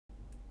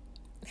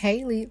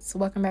Hey elites,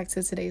 welcome back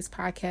to today's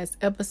podcast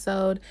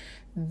episode.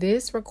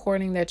 This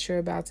recording that you're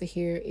about to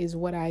hear is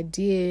what I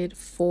did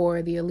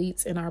for the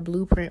elites in our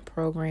blueprint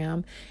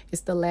program.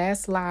 It's the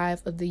last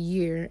live of the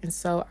year, and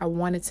so I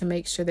wanted to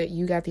make sure that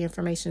you got the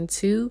information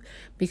too,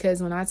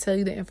 because when I tell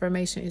you the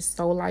information is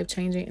so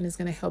life-changing and it's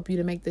going to help you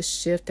to make the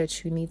shift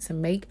that you need to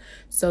make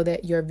so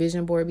that your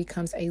vision board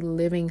becomes a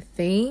living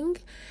thing.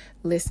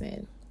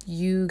 Listen,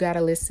 you got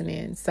to listen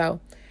in. So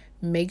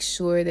make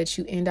sure that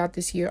you end out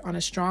this year on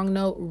a strong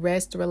note.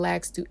 Rest,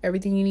 relax, do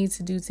everything you need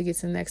to do to get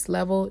to the next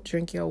level.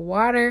 Drink your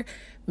water.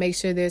 Make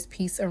sure there's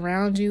peace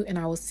around you. And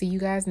I will see you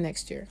guys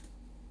next year.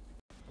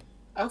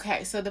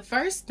 Okay, so the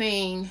first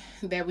thing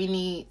that we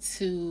need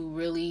to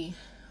really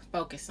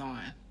focus on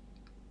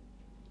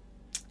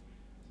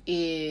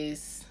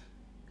is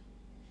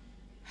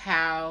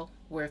how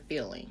we're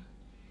feeling.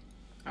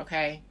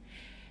 Okay?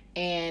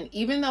 And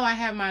even though I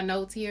have my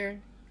notes here,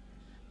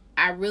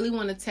 I really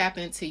want to tap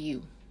into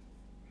you.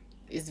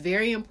 It's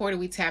very important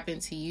we tap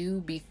into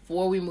you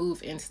before we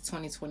move into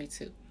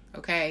 2022.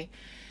 Okay.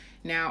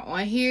 Now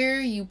on here,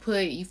 you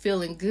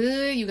feeling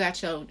good. You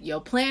got your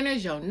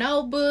planners, your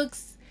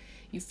notebooks.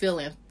 You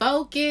feeling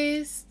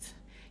focused.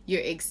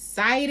 You're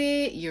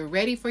excited. You're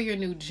ready for your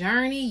new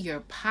journey. You're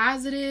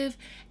positive.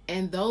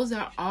 And those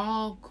are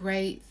all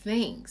great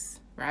things,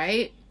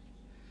 right?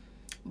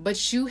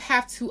 But you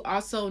have to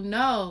also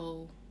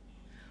know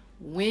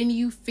when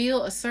you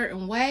feel a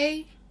certain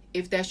way,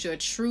 if that's your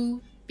true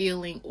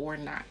feeling or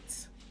not.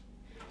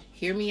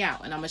 Hear me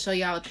out, and I'm gonna show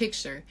y'all a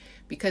picture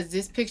because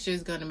this picture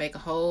is gonna make a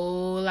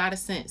whole lot of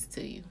sense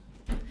to you.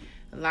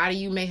 A lot of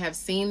you may have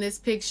seen this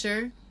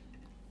picture,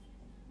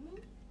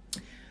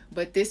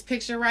 but this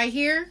picture right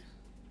here,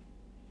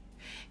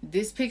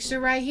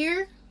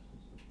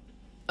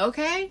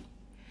 okay,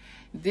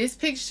 this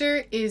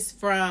picture is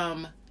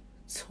from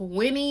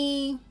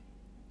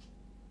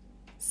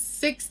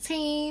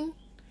 2016,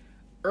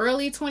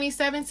 early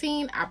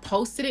 2017. I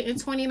posted it in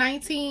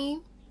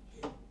 2019.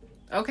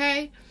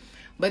 Okay,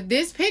 but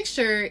this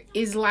picture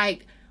is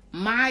like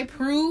my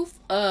proof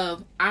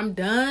of I'm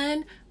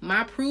done,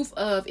 my proof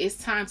of it's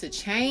time to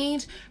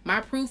change, my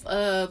proof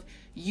of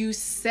you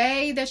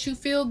say that you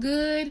feel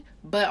good,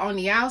 but on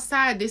the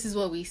outside, this is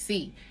what we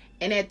see.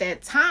 And at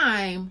that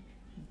time,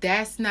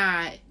 that's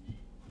not,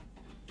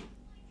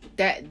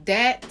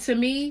 that to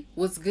me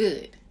was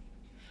good.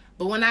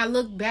 But when I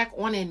look back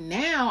on it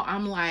now,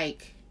 I'm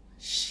like,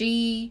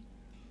 she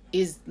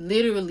is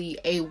literally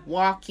a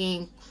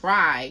walking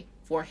cry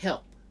for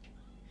help.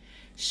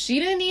 She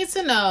didn't need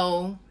to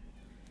know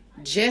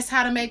just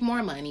how to make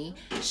more money.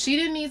 She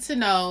didn't need to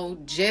know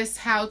just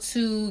how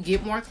to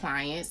get more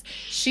clients.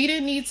 She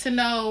didn't need to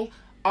know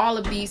all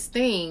of these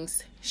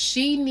things.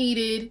 She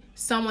needed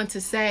someone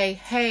to say,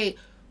 hey,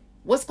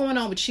 what's going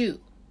on with you?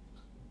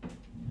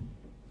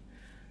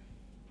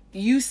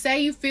 You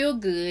say you feel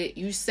good.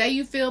 You say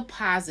you feel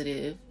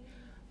positive.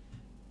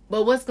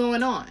 But what's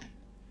going on?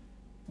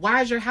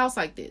 Why is your house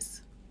like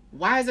this?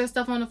 Why is there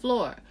stuff on the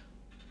floor?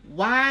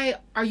 Why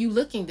are you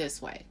looking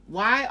this way?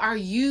 Why are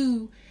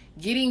you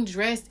getting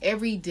dressed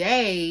every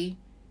day?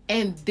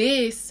 And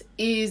this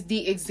is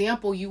the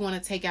example you want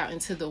to take out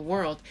into the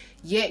world.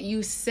 Yet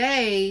you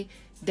say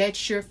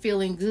that you're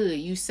feeling good.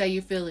 You say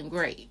you're feeling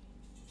great.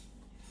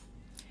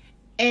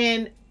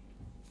 And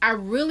I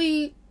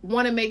really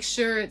want to make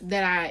sure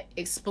that I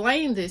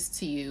explain this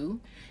to you,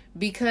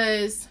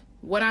 because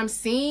what I'm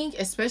seeing,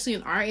 especially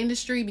in our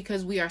industry,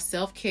 because we are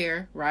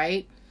self-care,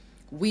 right?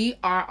 We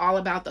are all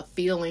about the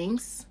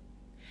feelings,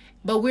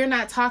 but we're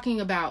not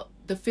talking about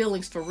the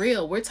feelings for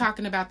real. We're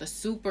talking about the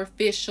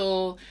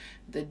superficial,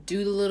 the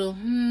do the little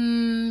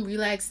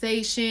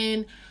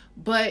relaxation.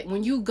 But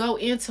when you go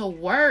into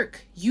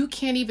work, you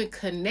can't even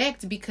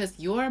connect because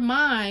your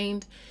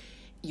mind,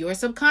 your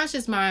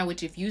subconscious mind,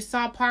 which if you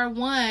saw part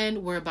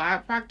 1 where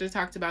Bob Proctor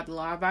talked about the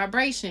law of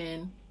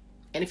vibration,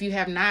 and if you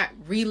have not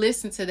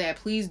re-listened to that,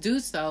 please do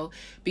so,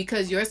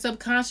 because your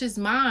subconscious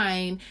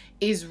mind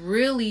is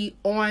really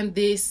on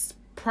this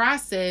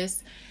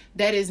process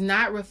that is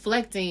not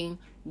reflecting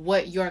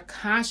what your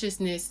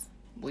consciousness,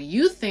 what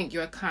you think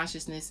your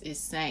consciousness is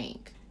saying.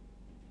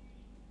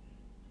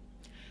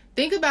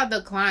 Think about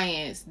the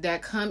clients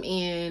that come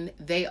in,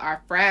 they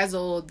are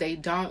frazzled, they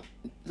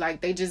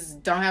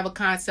just don't have a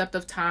concept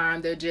of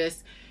time, they're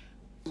just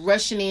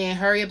rushing in,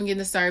 hurry up and get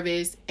the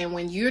service. And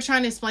when you're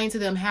trying to explain to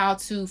them how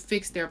to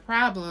fix their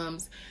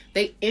problems,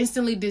 they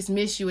instantly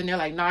dismiss you and they're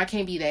like, no, I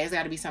can't be that. It's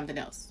got to be something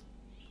else.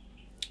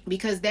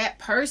 Because that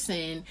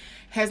person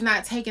has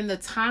not taken the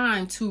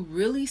time to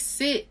really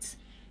sit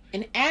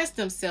and ask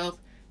themselves,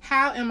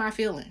 how am I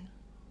feeling?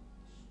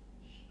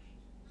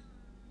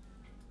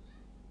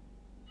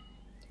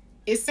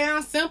 It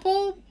sounds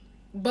simple,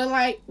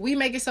 but we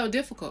make it so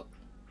difficult.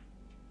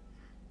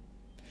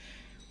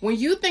 When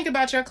you think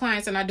about your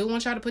clients, and I do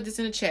want y'all to put this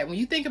in the chat, when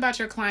you think about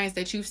your clients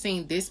that you've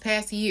seen this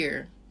past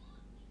year,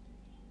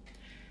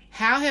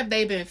 how have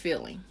they been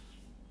feeling?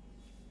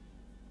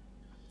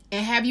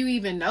 And have you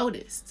even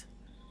noticed?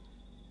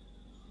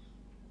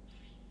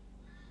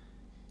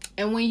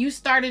 And when you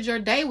started your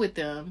day with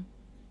them,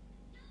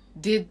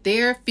 Did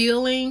their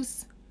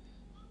feelings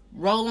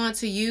roll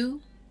onto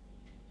you?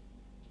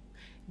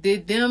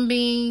 Did them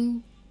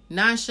being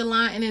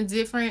nonchalant and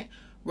indifferent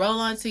roll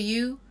onto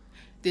you?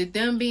 Did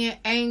them being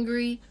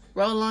angry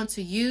roll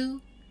onto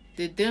you?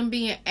 Did them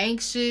being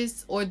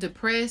anxious or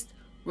depressed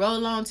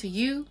roll onto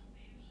you?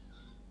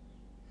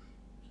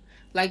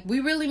 Like, we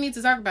really need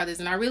to talk about this,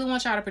 and I really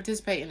want y'all to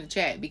participate in the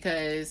chat,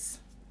 because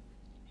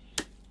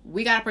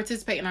we got to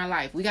participate in our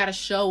life. We got to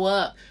show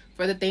up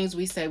for the things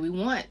we say we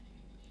want.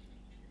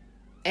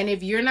 And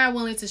if you're not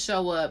willing to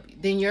show up,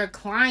 then your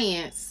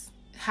clients,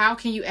 how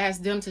can you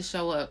ask them to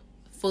show up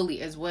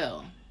fully as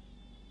well?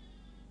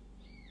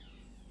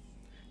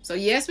 So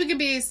yes, we can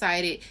be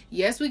excited.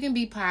 Yes, we can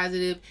be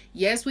positive.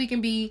 Yes, we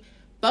can be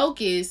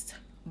focused,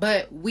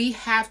 but we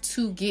have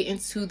to get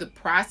into the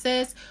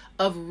process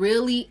of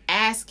really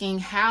asking,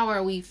 how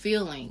are we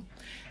feeling?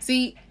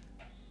 See,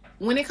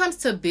 when it comes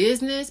to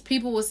business,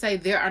 people will say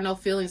there are no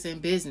feelings in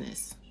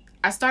business.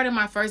 I started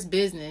my first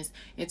business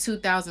in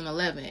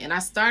 2011, and I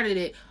started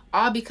it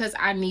all because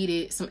I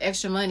needed some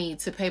extra money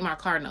to pay my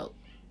car note.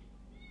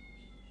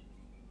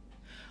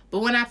 But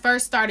when I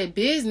first started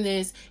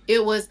business,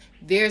 it was,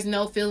 there's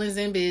no feelings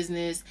in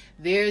business.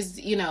 There's,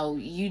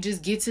 you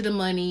just get to the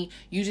money.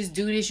 You just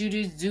do this, you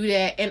just do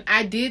that. And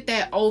I did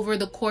that over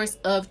the course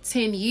of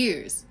 10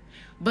 years.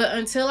 But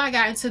until I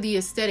got into the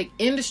aesthetic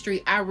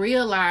industry, I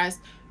realized,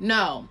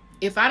 no,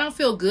 if I don't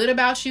feel good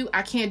about you,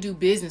 I can't do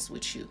business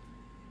with you.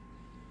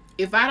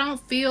 If I don't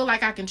feel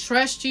like I can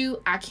trust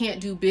you, I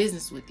can't do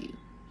business with you.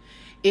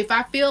 If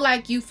I feel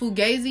like you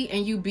fugazi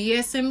and you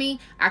BSing me,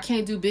 I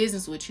can't do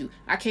business with you.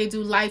 I can't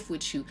do life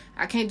with you.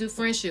 I can't do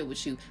friendship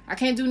with you. I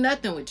can't do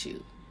nothing with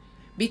you.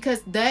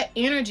 Because that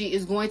energy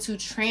is going to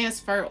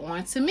transfer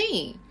onto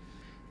me.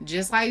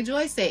 Just like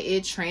Joy said,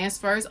 it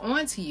transfers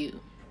onto you.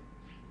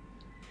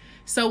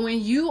 So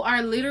when you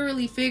are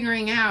literally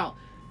figuring out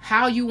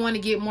how you want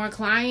to get more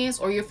clients,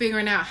 or you're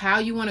figuring out how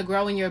you want to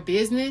grow in your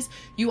business,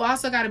 you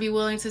also got to be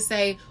willing to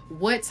say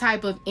what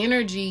type of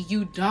energy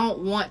you don't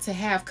want to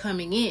have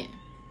coming in.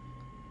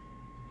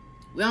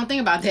 We don't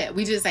think about that.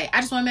 We just say,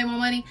 I just want to make more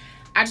money.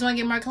 I just want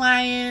to get more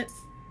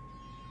clients.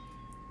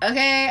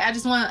 Okay, I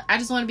just want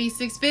to be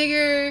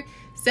 6-figure,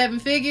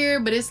 7-figure,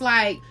 but it's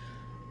like,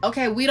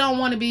 okay, we don't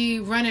want to be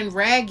running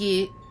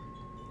ragged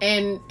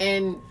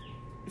and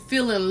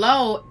feeling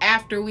low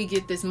after we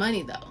get this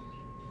money though.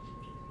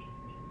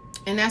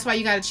 And that's why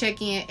you got to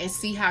check in and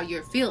see how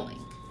you're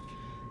feeling.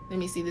 Let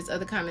me see. This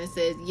other comment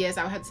says, yes,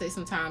 I would have to say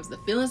sometimes the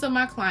feelings of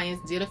my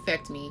clients did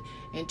affect me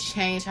and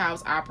change how I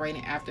was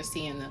operating after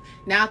seeing them.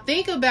 Now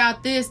think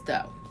about this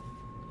though.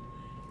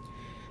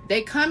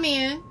 They come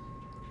in,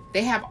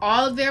 they have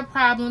all of their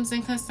problems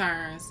and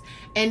concerns,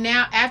 and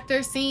now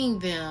after seeing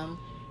them,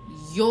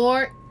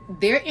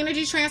 their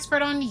energy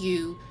transferred on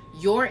you,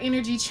 your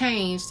energy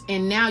changed,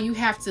 and now you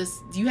have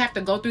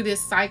to go through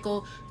this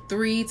cycle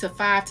 3 to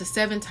 5 to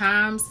 7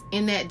 times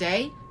in that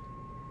day.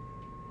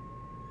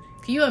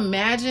 Can you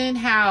imagine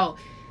how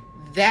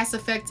that's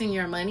affecting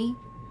your money?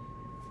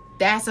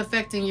 That's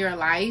affecting your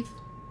life.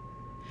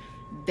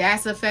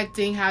 That's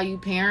affecting how you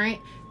parent.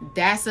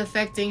 That's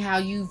affecting how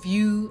you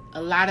view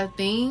a lot of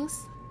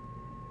things.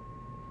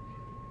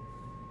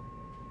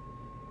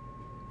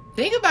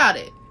 Think about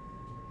it.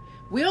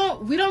 We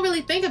don't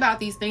really think about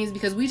these things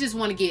because we just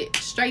want to get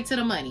straight to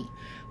the money.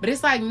 But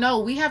it's like, no,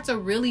 we have to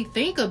really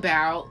think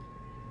about,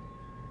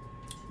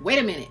 wait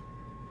a minute.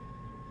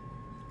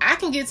 I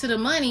can get to the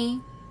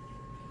money,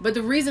 but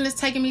the reason it's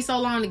taking me so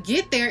long to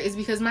get there is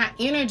because my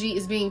energy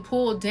is being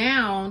pulled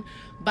down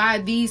by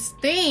these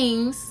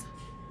things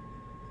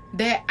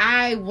that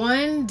I,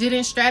 1,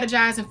 didn't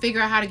strategize and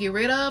figure out how to get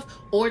rid of,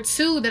 or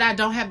 2, that I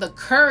don't have the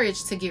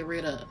courage to get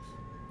rid of.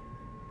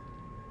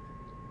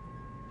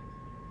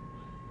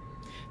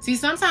 See,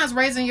 sometimes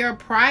raising your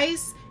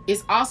price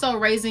is also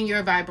raising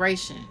your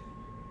vibration.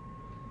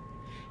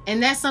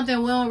 And that's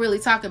something we don't really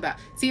talk about.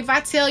 See, if I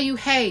tell you,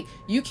 hey,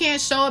 you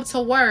can't show up to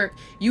work,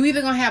 you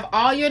either going to have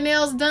all your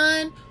nails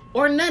done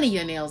or none of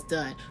your nails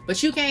done.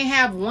 But you can't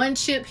have 1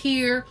 chip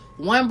here,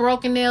 1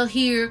 broken nail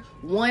here,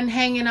 1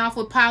 hanging off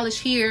with polish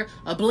here,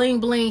 a bling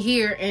bling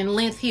here, and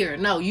length here.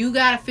 No, you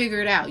got to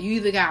figure it out. You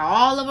either got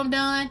all of them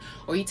done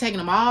or you taking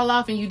them all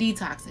off and you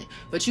detoxing.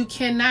 But you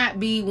cannot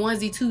be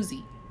onesie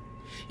twosie.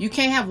 You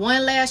can't have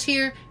 1 lash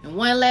here and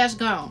 1 lash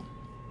gone.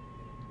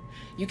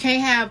 You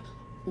can't have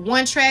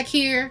 1 track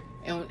here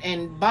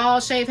and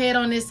bald shaved head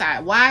on this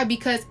side. Why?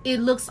 Because it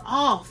looks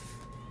off.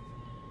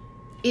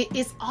 It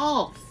is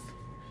off.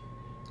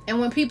 And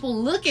when people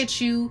look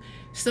at you,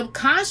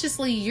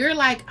 subconsciously, you're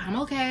like,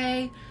 I'm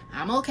okay.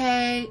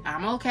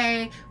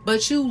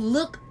 But you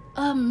look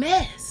a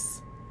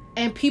mess.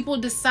 And people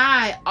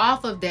decide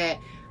off of that,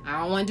 I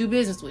don't want to do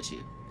business with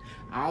you.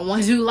 I don't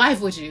want to do life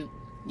with you.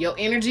 Your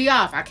energy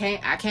off. I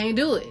can't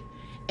do it.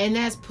 And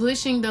that's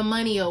pushing the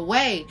money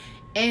away.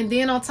 And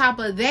then on top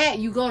of that,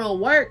 you go to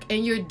work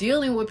and you're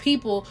dealing with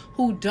people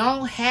who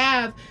don't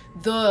have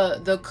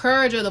the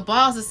courage or the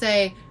balls to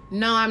say,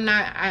 no, I'm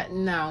not.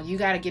 No, you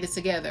got to get it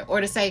together. Or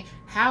to say,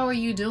 how are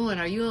you doing?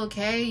 Are you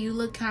okay? You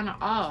look kind of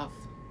off.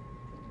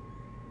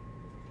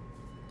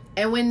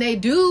 And when they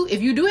do,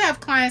 if you do have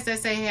clients that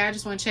say, hey, I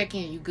just want to check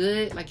in, you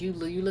good? Like you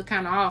look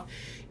kind of off.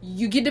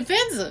 You get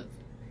defensive.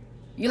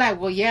 You're like,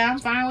 well, yeah, I'm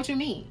fine. What you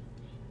mean?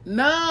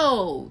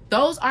 No,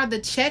 those are the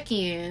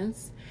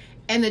check-ins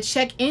and the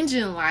check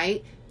engine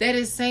light that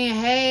is saying,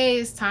 hey,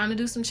 it's time to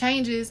do some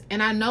changes.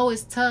 And I know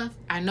it's tough.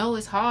 I know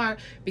it's hard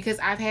because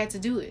I've had to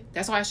do it.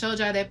 That's why I showed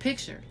y'all that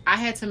picture. I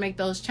had to make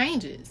those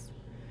changes.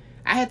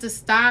 I had to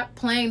stop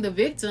playing the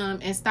victim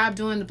and stop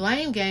doing the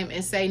blame game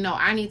and say, no,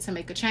 I need to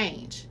make a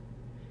change.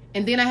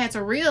 And then I had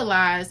to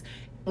realize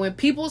when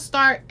people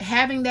start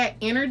having that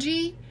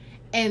energy,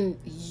 and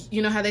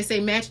you know how they say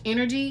match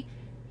energy?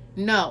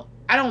 No,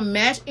 I don't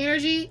match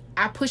energy.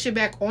 I push it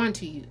back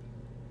onto you.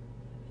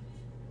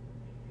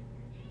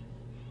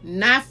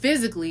 Not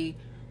physically,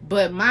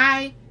 but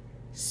my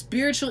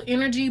spiritual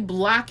energy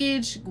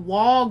blockage,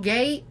 wall,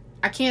 gate,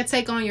 I can't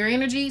take on your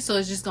energy, so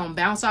it's just going to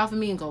bounce off of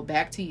me and go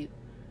back to you.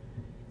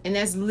 And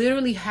that's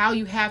literally how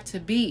you have to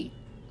be.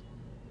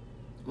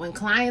 When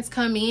clients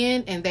come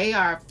in and they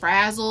are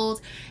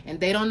frazzled and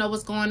they don't know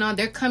what's going on,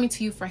 they're coming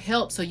to you for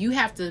help. So you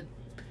have to,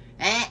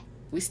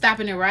 we're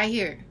stopping it right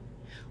here.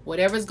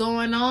 Whatever's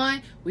going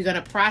on, we're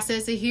going to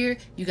process it here.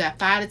 You got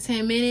 5 to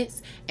 10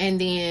 minutes, and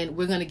then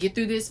we're going to get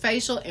through this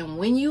facial. And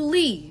when you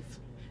leave,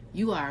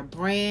 you are a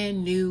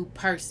brand new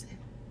person.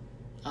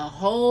 A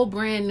whole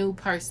brand new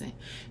person.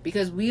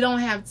 Because we don't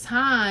have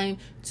time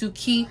to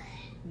keep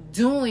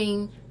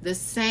doing the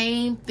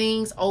same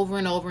things over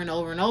and over and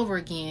over and over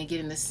again,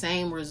 getting the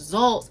same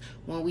results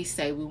when we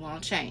say we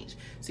won't change.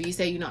 So you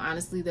say, you know,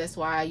 honestly, that's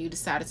why you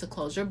decided to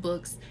close your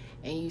books,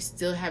 and you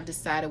still have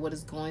decided what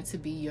is going to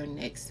be your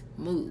next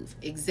move.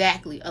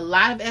 Exactly. A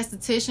lot of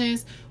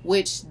estheticians,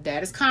 which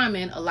that is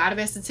common, a lot of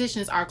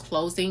estheticians are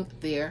closing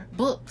their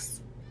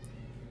books.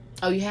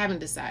 Oh, you haven't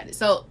decided.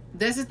 So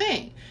that's the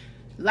thing.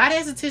 A lot of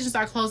estheticians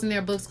are closing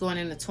their books going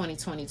into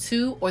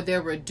 2022, or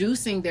they're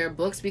reducing their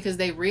books because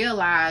they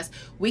realize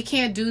we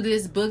can't do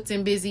this booked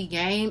and busy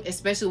game,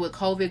 especially with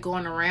COVID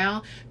going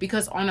around,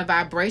 because on a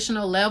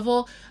vibrational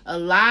level, a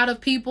lot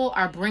of people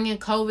are bringing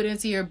COVID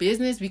into your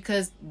business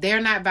because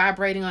they're not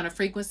vibrating on a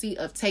frequency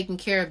of taking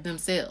care of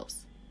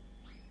themselves.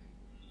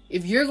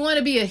 If you're going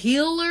to be a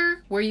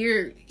healer where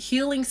you're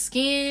healing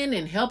skin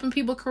and helping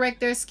people correct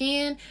their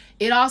skin,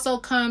 it also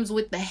comes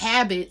with the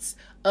habits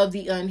of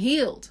the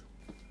unhealed.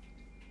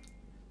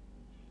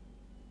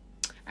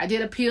 I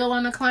did a peel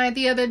on a client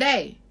the other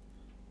day.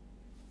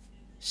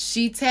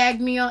 She tagged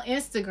me on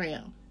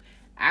Instagram.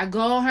 I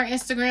go on her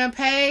Instagram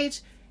page.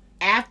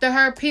 After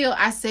her peel,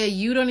 I said,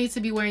 you don't need to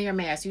be wearing your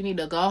mask. You need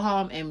to go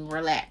home and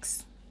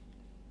relax.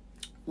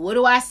 What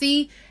do I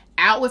see?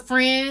 Out with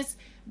friends,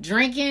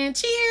 drinking,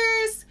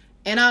 cheers,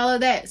 and all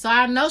of that. So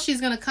I know she's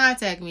going to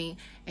contact me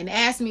and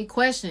ask me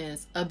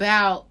questions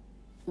about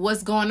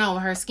what's going on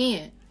with her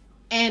skin.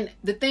 And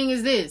the thing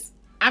is this,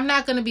 I'm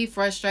not going to be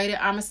frustrated.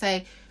 I'm going to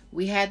say,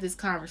 we had this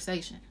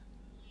conversation.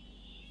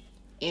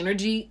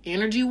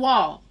 Energy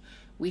wall.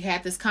 We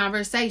had this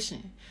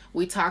conversation.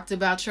 We talked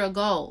about your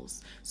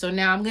goals. So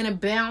now I'm going to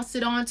bounce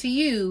it on to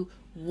you.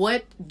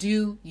 What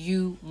do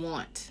you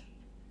want?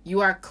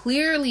 You are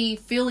clearly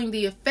feeling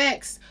the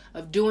effects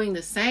of doing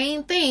the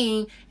same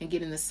thing and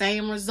getting the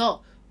same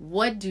result.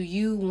 What do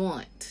you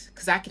want?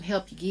 Because I can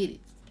help you get it.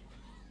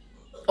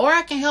 Or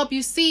I can help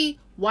you see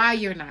why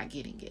you're not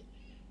getting it.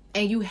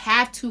 And you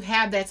have to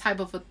have that type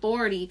of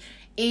authority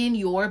in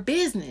your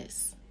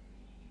business.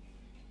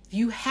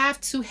 You have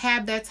to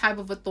have that type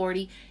of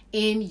authority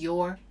in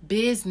your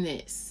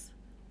business.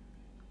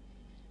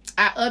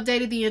 I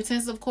updated the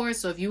intensive course.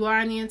 So if you are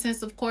in the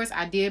intensive course,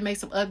 I did make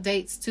some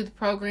updates to the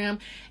program.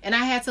 And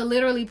I had to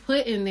literally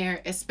put in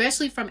there,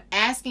 especially from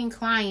asking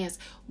clients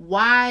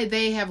why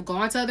they have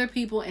gone to other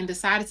people and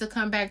decided to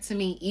come back to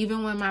me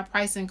even when my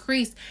price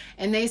increased.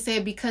 And they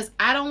said, because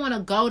I don't want to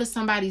go to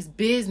somebody's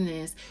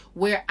business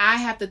where I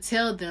have to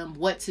tell them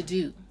what to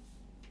do.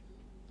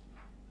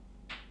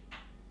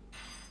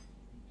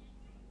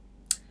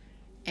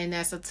 And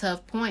that's a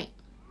tough point.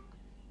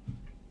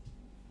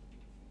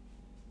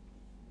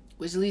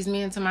 Which leads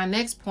me into my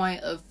next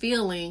point of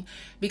feeling,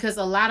 because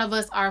a lot of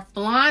us are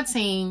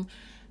flaunting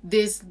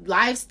this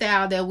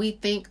lifestyle that we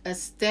think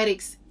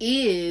aesthetics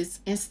is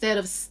instead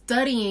of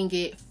studying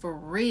it for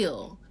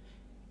real.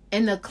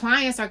 And the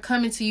clients are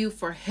coming to you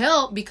for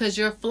help because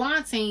you're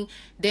flaunting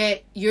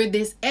that you're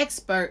this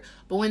expert.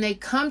 But when they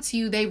come to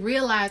you, they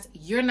realize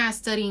you're not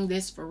studying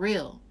this for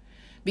real.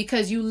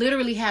 Because you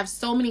literally have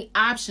so many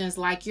options,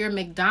 like your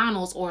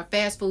McDonald's or a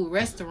fast food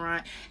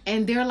restaurant.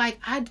 And they're like,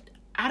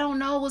 I don't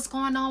know what's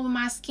going on with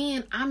my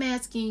skin. I'm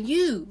asking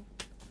you.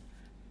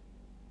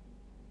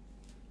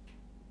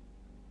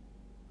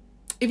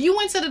 If you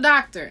went to the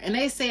doctor and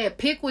they said,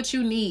 pick what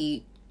you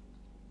need,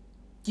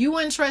 you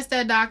wouldn't trust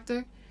that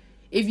doctor.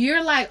 If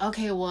you're like,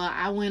 okay, well,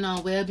 I went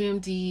on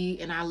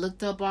WebMD and I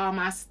looked up all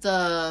my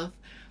stuff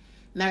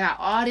and I got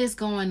all this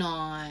going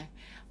on.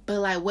 But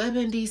like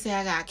WebMD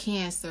said I got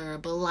cancer,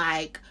 but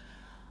like,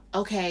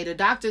 okay, the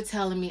doctor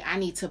telling me I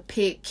need to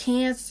pick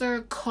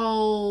cancer,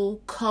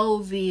 cold,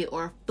 COVID,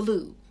 or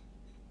flu.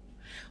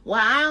 Well,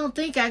 I don't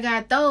think I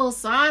got those,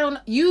 so I don't.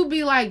 You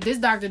be like, this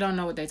doctor don't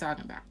know what they're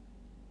talking about.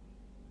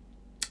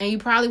 And you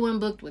probably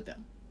wouldn't booked with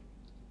them.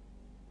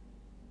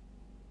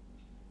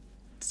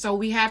 So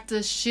we have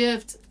to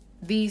shift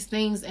these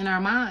things in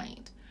our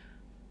mind.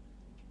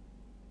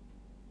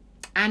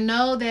 I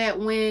know that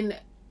when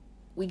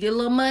we get a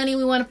little money,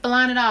 we want to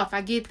flaunt it off.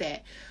 I get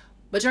that.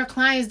 But your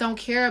clients don't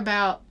care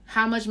about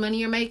how much money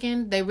you're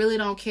making. They really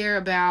don't care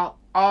about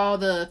all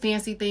the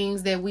fancy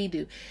things that we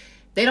do.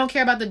 They don't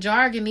care about the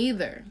jargon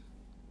either.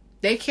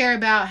 They care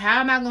about, how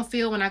am I going to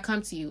feel when I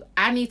come to you?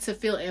 I need to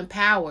feel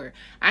empowered.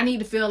 I need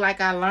to feel like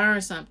I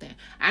learned something.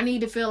 I need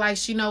to feel like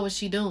she know what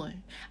she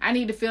doing. I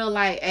need to feel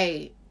like,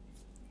 hey,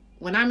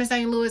 when I'm in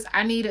St. Louis,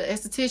 I need an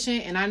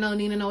esthetician and I know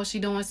Nina know what she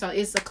doing. So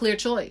it's a clear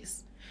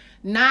choice.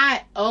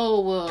 Not, oh,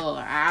 well,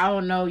 I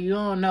don't know. You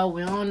don't know.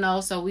 We don't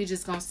know. So we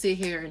just going to sit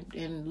here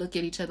and look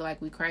at each other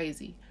like we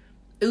crazy.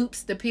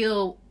 Oops, the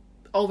peel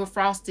over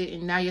frosted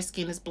and now your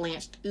skin is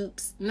blanched.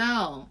 Oops.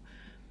 No.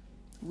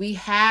 We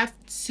have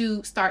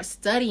to start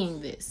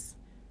studying this.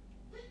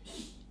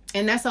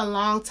 And that's a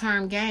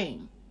long-term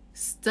game.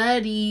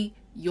 Study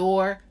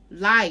your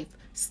life.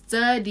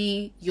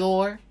 Study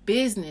your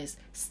business.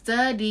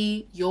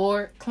 Study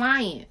your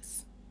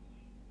clients.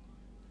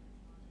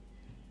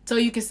 So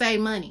you can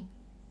save money.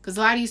 Because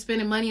a lot of you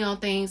spending money on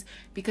things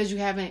because you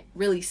haven't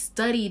really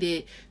studied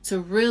it to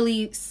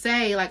really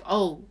say like,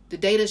 oh, the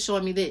data's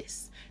showing me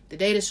this. The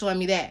data's showing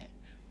me that.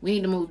 We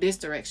need to move this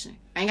direction.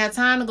 I ain't got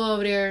time to go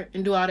over there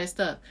and do all that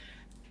stuff.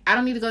 I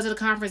don't need to go to the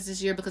conference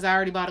this year because I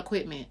already bought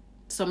equipment.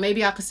 So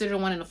maybe I'll consider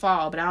one in the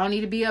fall, but I don't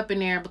need to be up in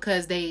there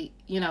because they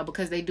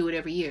do it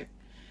every year.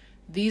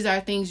 These are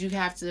things you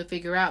have to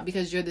figure out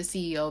because you're the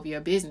CEO of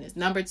your business.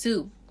 Number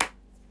 2,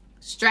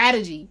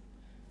 strategy.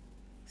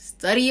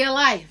 Study your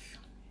life.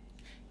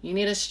 You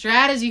need a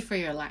strategy for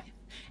your life.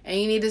 And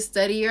you need to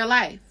study your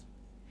life.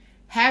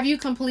 Have you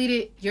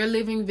completed your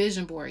living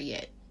vision board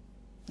yet?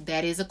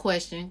 That is a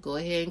question. Go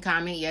ahead and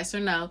comment yes or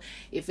no.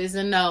 If it's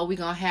a no, we're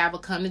going to have a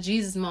come to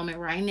Jesus moment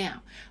right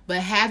now. But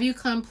have you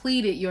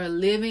completed your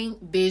living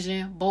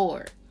vision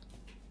board?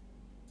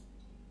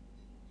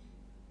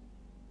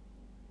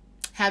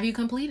 Have you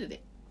completed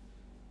it?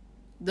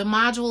 The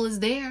module is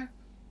there.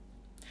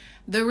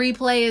 The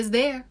replay is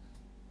there.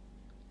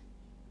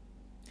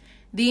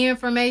 The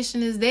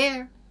information is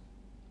there.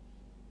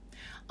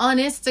 On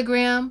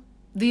Instagram,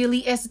 the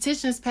Elite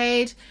Estheticians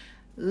page,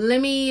 let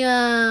me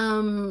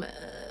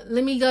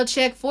go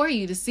check for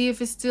you to see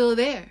if it's still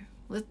there.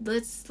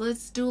 Let's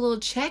do a little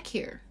check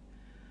here.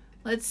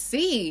 Let's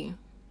see.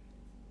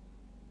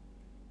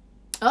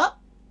 Oh,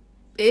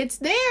 it's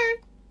there.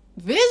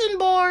 Vision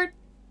board.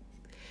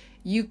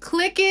 You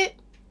click it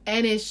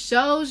and it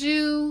shows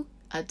you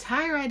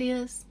attire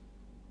ideas.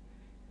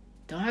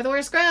 Don't have to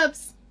wear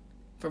scrubs.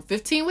 From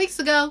 15 weeks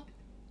ago.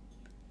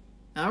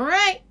 All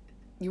right.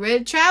 You ready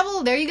to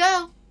travel? There you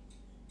go.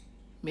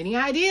 Many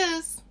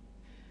ideas.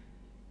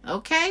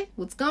 Okay.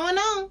 What's going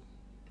on?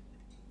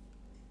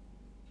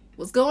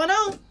 What's going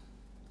on?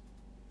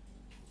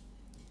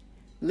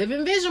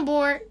 Living vision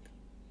board.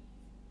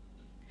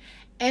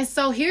 And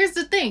so here's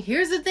the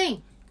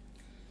thing.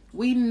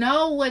 We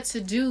know what to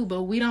do,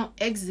 but we don't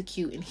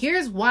execute. And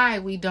here's why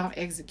we don't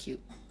execute.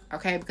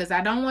 Okay? Because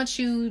I don't want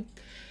you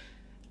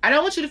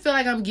to feel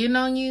like I'm getting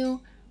on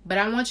you, but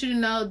I want you to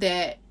know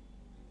that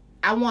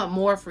I want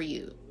more for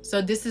you.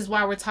 So this is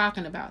why we're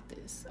talking about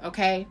this.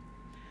 Okay?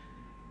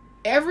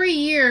 Every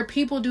year,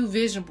 people do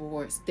vision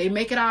boards. They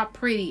make it all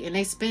pretty and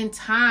they spend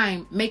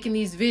time making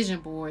these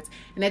vision boards.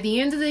 And at the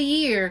end of the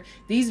year,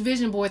 these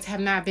vision boards have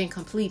not been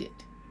completed.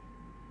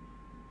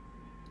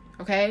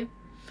 Okay?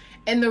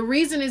 And the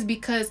reason is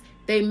because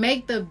they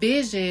make the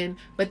vision,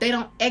 but they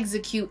don't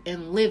execute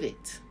and live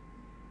it.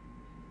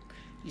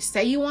 You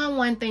say you want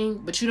one thing,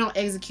 but you don't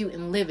execute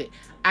and live it.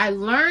 I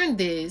learned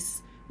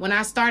this when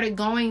I started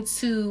going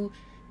to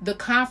the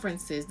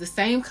conferences, the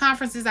same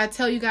conferences I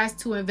tell you guys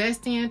to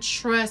invest in.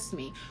 Trust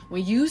me,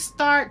 when you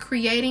start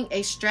creating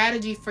a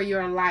strategy for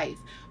your life,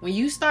 when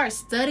you start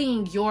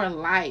studying your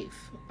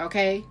life,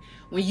 okay,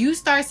 when you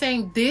start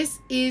saying, this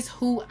is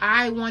who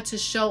I want to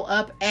show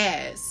up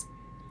as,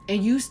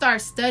 and you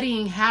start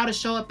studying how to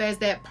show up as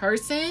that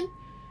person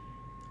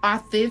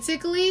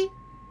authentically,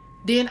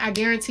 then I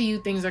guarantee you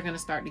things are going to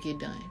start to get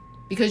done.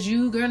 Because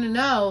you're going to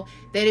know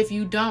that if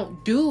you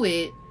don't do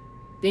it,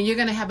 then you're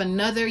going to have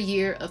another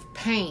year of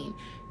pain.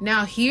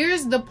 Now,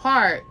 here's the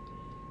part,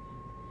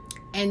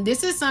 and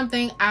this is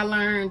something I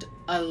learned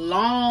a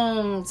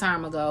long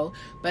time ago,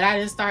 but I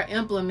didn't start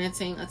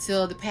implementing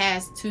until the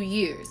past 2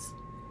 years.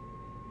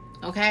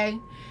 Okay?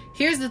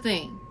 Here's the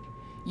thing.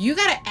 You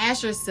got to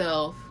ask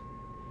yourself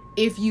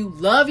if you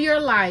love your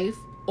life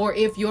or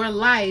if your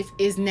life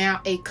is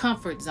now a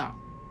comfort zone.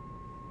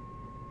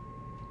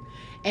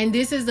 And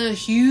this is a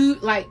huge,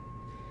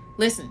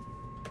 listen,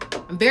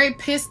 I'm very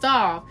pissed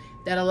off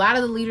that a lot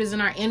of the leaders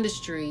in our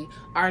industry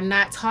are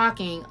not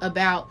talking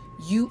about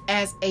you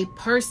as a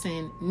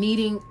person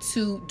needing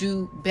to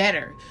do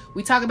better.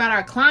 We talk about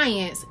our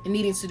clients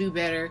needing to do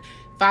better.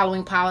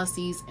 following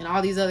policies and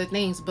all these other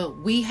things, but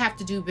we have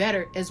to do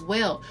better as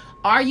well.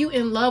 Are you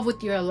in love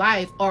with your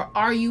life, or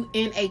are you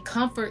in a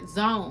comfort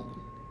zone?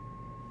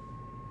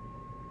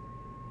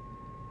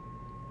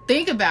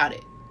 Think about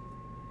it.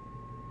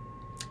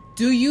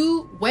 Do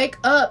you wake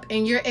up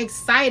and you're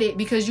excited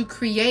because you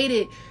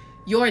created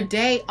your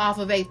day off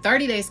of a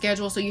 30-day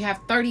schedule, so you have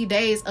 30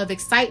 days of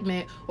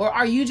excitement? Or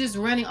are you just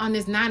running on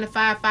this 9 to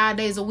 5, 5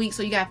 days a week,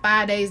 so you got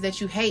 5 days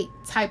that you hate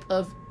type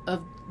of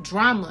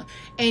drama?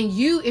 And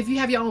you, if you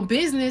have your own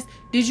business,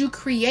 did you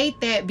create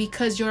that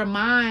because your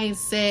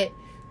mindset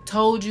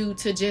told you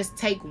to just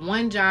take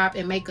one job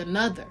and make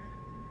another?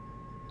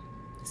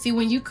 See,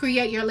 when you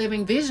create your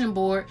living vision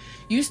board,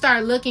 you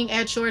start looking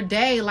at your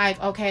day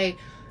like, okay,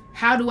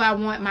 how do I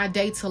want my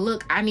day to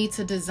look? I need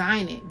to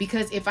design it,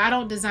 because if I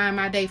don't design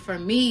my day for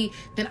me,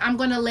 then I'm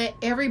going to let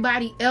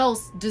everybody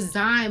else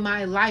design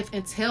my life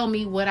and tell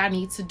me what I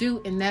need to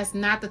do. And that's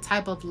not the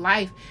type of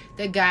life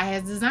that God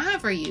has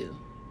designed for you.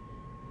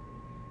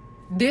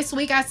 This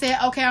week I said,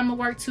 okay, I'm going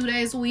to work 2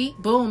 days a week.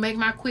 Boom, make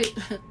my quick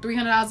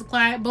 $300 a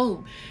client.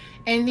 Boom.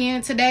 And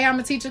then today I'm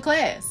going to teach a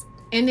class.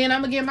 And then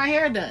I'm going to get my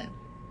hair done.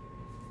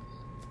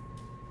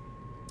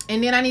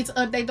 And then I need to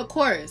update the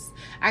course.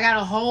 I got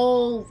a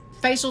whole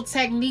facial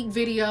technique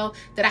video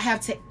that I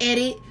have to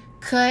edit,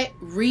 cut,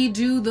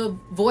 redo the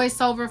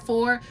voiceover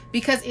for,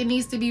 because it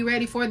needs to be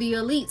ready for the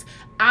elites.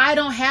 I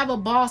don't have a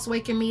boss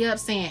waking me up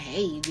saying,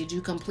 hey, did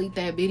you complete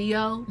that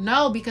video?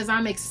 No, because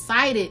I'm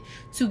excited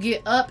to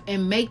get up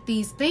and make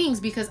these things,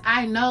 because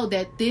I know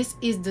that this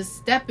is the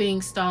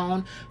stepping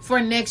stone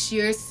for next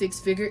year's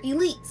 6-figure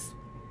elites.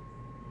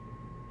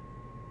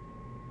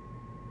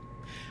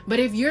 But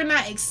if you're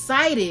not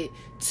excited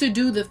to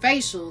do the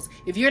facials,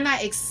 if you're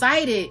not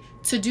excited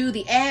to do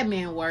the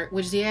admin work,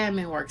 which the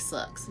admin work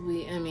sucks.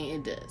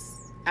 It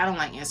does. I don't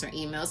like answering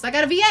emails. I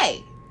got a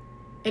VA.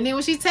 And then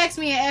when she texts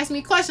me and asks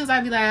me questions,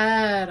 I'd be like,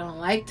 I don't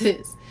like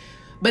this.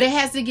 But it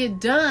has to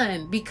get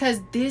done,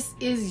 because this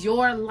is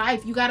your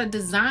life. You got to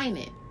design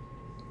it.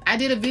 I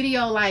did a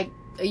video like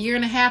a year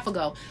and a half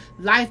ago.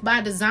 Life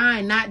by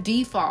design, not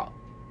default.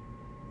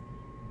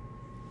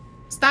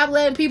 Stop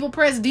letting people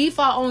press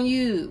default on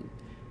you.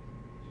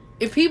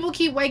 If people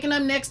keep waking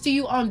up next to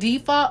you on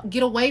default,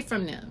 get away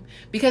from them,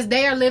 because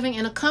they are living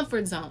in a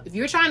comfort zone. If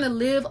you're trying to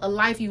live a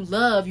life you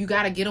love, you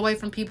got to get away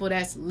from people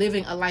that's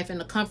living a life in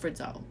the comfort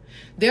zone.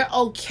 They're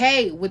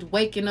okay with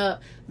waking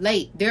up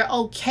late. They're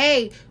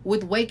okay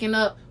with waking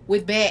up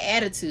with bad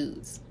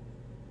attitudes.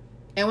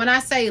 And when I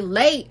say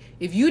late,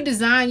 if you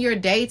design your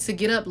day to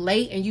get up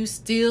late and you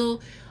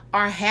still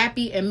are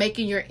happy and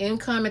making your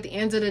income at the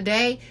end of the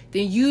day,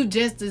 then you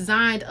just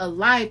designed a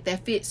life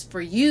that fits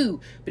for you.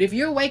 But if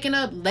you're waking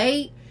up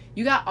late,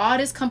 you got all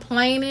this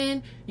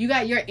complaining, you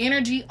got your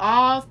energy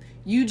off,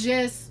 you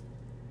just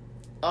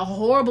a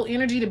horrible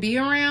energy to be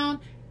around,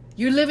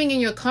 you're living in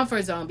your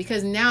comfort zone,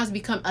 because now it's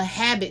become a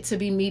habit to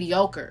be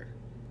mediocre.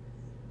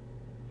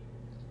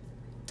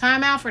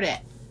 Time out for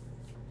that.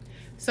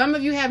 Some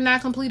of you have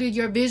not completed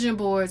your vision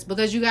boards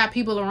because you got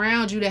people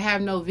around you that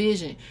have no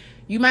vision.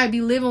 You might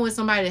be living with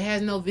somebody that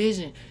has no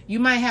vision. You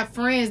might have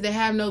friends that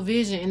have no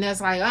vision, and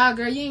that's like, oh,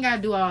 girl, you ain't got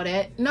to do all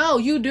that. No,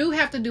 you do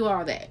have to do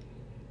all that.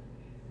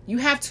 You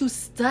have to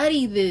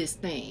study this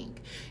thing.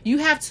 You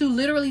have to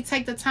literally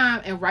take the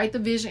time and write the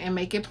vision and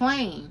make it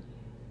plain.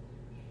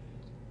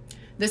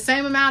 The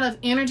same amount of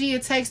energy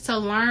it takes to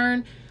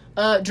learn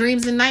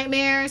Dreams and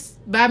Nightmares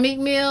by Meek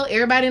Mill.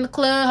 Everybody in the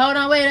club, hold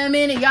on, wait a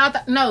minute. Y'all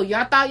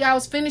thought y'all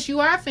was finished. You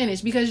are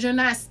finished, because you're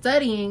not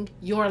studying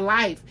your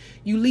life.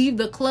 You leave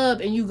the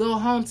club and you go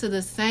home to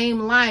the same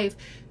life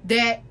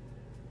that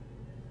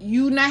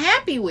you not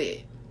happy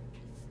with.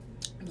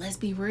 Let's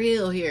be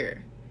real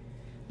here.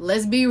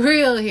 Let's be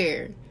real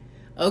here.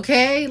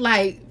 Okay?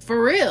 Like,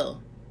 for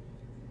real.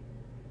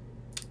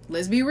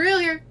 Let's be real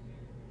here.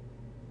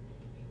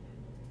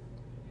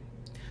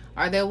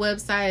 Are there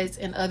websites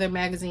and other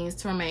magazines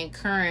to remain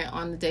current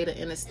on the data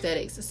and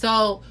aesthetics?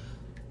 So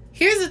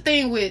here's the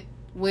thing with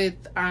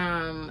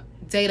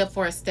data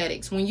for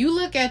aesthetics. When you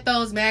look at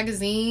those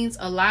magazines,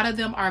 a lot of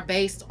them are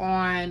based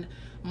on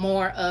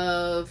more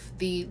of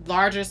the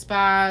larger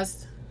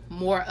spas,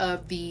 more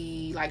of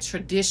the like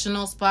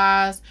traditional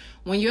spas.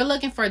 When you're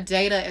looking for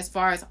data as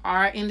far as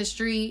our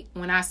industry,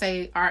 when I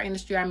say our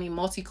industry, I mean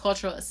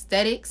multicultural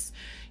aesthetics,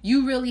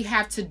 you really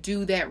have to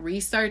do that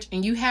research,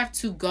 and you have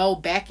to go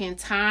back in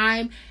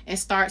time and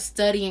start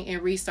studying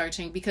and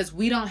researching, because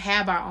we don't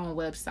have our own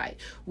website.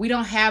 We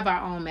don't have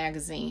our own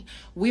magazine.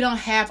 We don't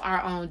have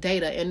our own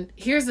data. And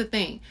here's the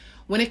thing.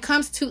 When it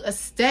comes to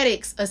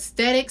aesthetics,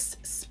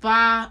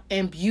 spa,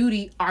 and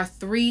beauty are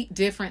 3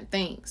 different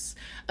things.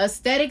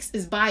 Aesthetics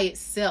is by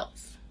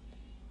itself.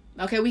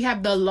 Okay, we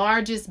have the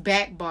largest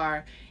back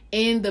bar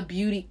in the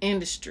beauty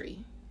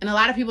industry, and a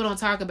lot of people don't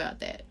talk about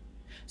that.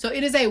 So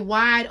it is a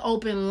wide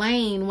open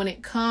lane when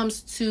it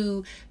comes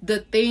to the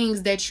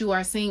things that you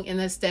are seeing in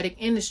the aesthetic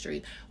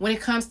industry. When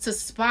it comes to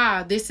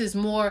spa, this is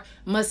more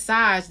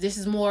massage. This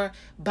is more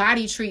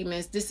body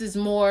treatments. This is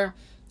more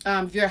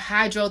your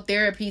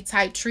hydrotherapy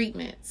type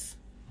treatments.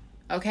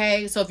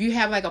 Okay, so if you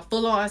have like a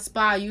full-on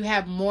spa, you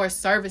have more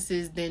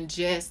services than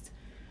just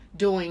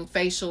doing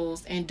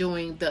facials and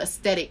doing the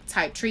aesthetic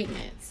type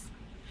treatments.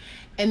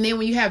 And then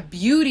when you have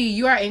beauty,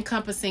 you are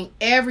encompassing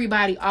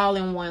everybody all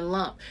in one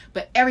lump.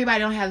 But everybody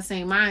don't have the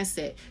same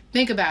mindset.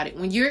 Think about it.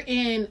 When you're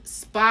in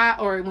spa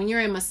or when you're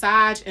in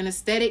massage and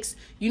aesthetics,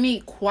 you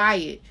need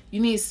quiet.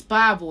 You need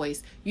spa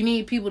voice. You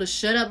need people to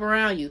shut up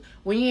around you.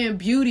 When you're in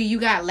beauty, you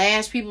got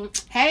lash people.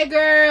 Hey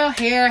girl,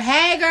 hair.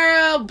 Hey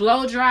girl,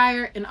 blow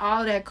dryer, and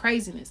all of that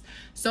craziness.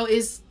 So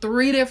it's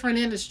 3 different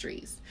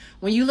industries.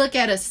 When you look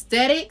at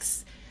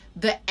aesthetics,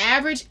 the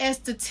average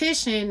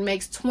esthetician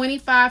makes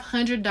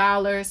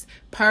 $2,500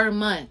 per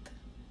month.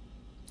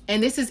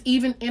 And this is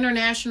even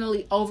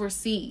internationally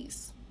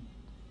overseas.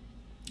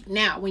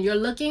 Now, when you're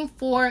looking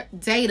for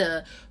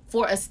data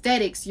for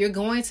aesthetics, you're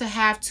going to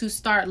have to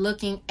start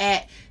looking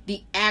at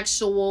the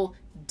actual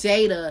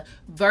data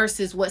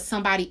versus what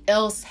somebody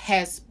else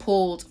has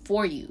pulled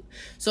for you.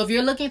 So if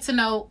you're looking to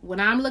know,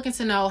 when I'm looking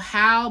to know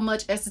how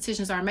much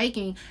estheticians are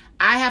making,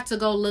 I have to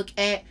go look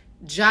at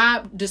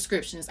job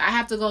descriptions. I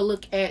have to go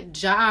look at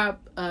job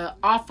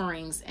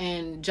offerings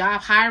and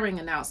job hiring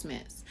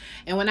announcements.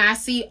 And when I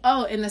see,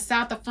 oh, in the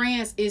south of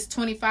France it's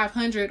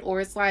 2,500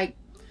 or it's like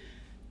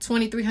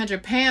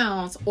 2,300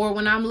 pounds, or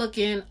when I'm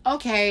looking,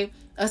 okay,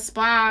 a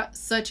spa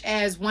such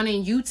as one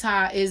in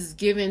Utah is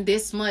giving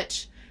this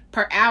much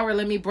per hour,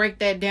 let me break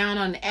that down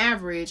on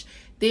average,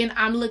 then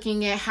I'm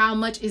looking at how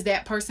much is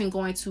that person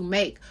going to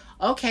make.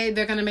 Okay,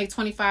 they're going to make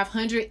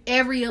 $2,500.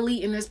 Every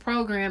elite in this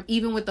program,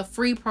 even with the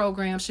free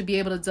program, should be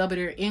able to double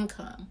their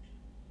income.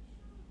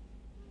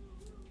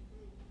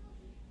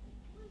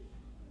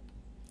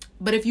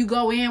 But if you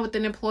go in with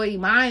an employee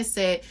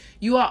mindset,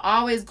 you are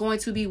always going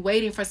to be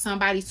waiting for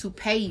somebody to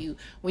pay you.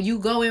 When you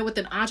go in with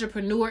an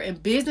entrepreneur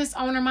and business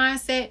owner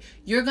mindset,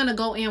 you're going to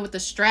go in with a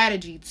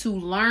strategy to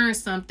learn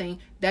something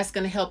that's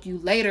going to help you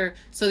later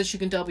so that you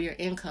can double your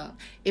income.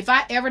 If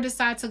I ever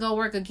decide to go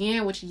work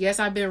again, which yes,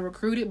 I've been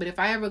recruited, but if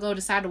I ever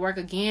decide to work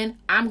again,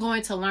 I'm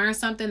going to learn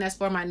something that's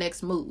for my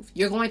next move.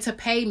 You're going to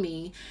pay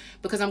me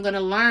because I'm going to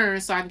learn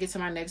so I can get to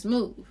my next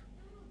move.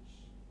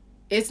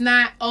 It's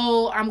not,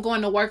 oh, I'm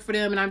going to work for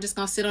them and I'm just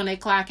going to sit on their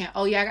clock and,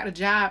 oh, yeah, I got a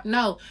job.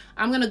 No,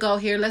 I'm going to go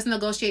here. Let's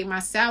negotiate my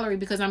salary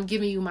because I'm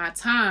giving you my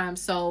time.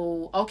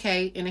 So,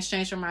 okay, in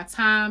exchange for my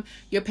time,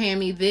 you're paying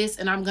me this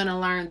and I'm going to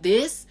learn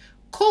this.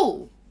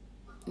 Cool.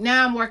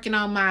 Now I'm working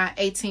on my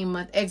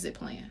 18-month exit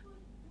plan.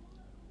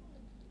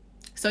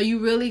 So you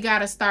really got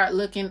to start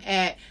looking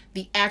at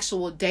the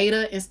actual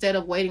data instead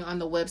of waiting on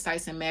the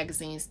websites and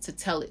magazines to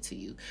tell it to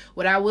you.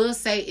 What I will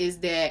say is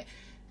that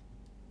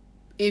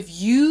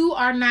if you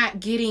are not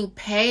getting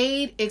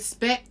paid,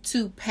 expect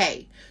to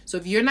pay. So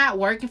if you're not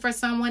working for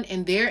someone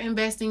and they're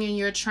investing in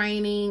your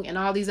training and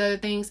all these other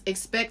things,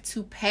 expect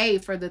to pay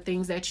for the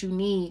things that you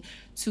need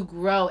to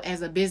grow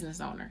as a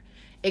business owner.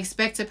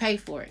 Expect to pay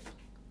for it.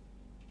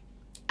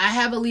 I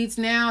have elites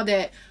now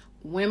that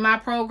when my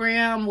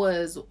program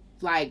was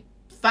like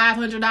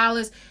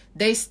 $500,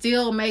 they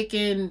still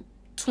making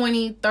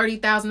 $20,000,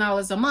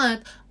 $30,000 a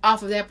month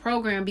off of that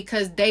program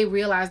because they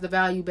realized the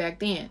value back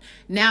then.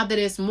 Now that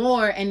it's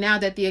more and now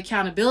that the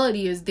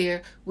accountability is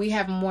there, we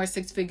have more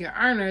 6-figure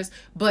earners,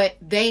 but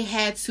they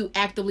had to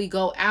actively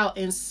go out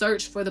and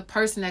search for the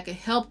person that could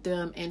help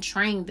them and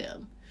train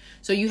them.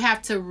 So you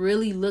have to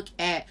really look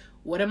at,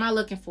 what am I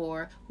looking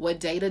for? What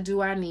data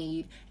do I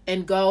need?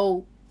 And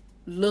go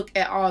look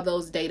at all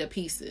those data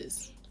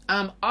pieces.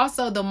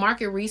 Also, the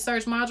market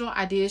research module,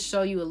 I did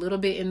show you a little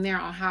bit in there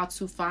on how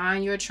to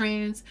find your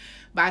trends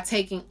by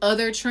taking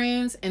other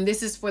trends. And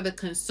this is for the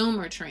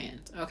consumer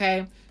trends,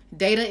 okay?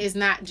 Data is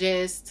not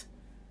just,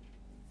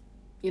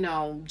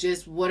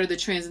 just what are the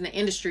trends in the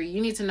industry.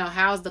 You need to know,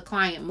 how's the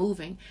client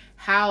moving?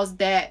 How's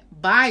that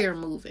buyer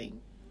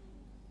moving?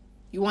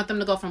 You want them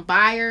to go from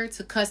buyer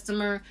to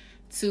customer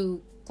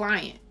to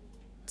client.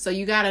 So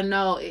you got to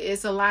know,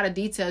 it's a lot of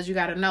details you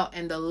got to know.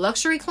 And the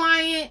luxury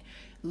client,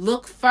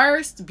 look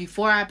first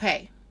before I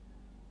pay.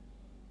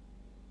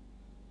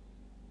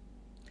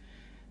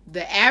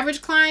 The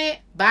average client,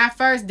 buy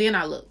first, then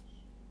I look.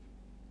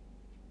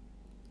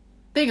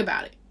 Think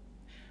about it.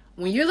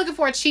 When you're looking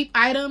for a cheap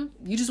item,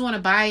 you just want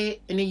to buy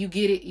it and then you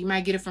get it. You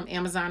might get it from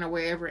Amazon or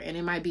wherever and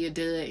it might be a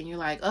dud and you're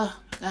like, oh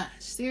my gosh,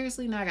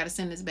 seriously? Now I got to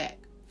send this back.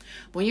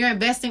 When you're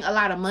investing a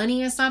lot of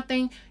money in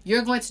something,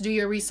 you're going to do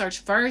your research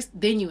first,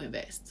 then you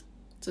invest.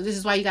 So this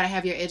is why you got to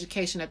have your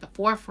education at the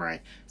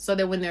forefront so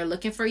that when they're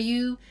looking for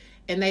you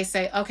and they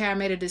say, okay, I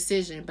made a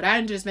decision, but I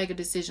didn't just make a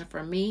decision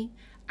for me.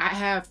 I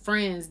have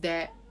friends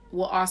that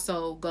will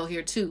also go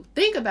here too.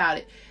 Think about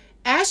it.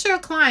 Ask your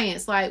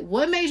clients, like,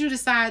 what made you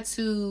decide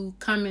to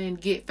come and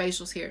get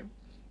facials here?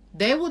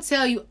 They will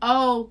tell you,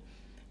 oh,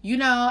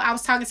 I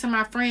was talking to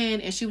my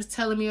friend and she was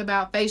telling me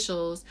about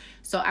facials.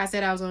 So I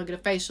said I was going to get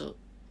a facial.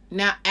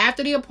 Now,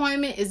 after the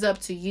appointment, is up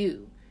to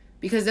you.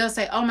 Because they'll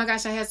say, oh my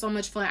gosh, I had so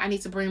much fun. I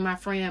need to bring my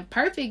friend.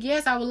 Perfect.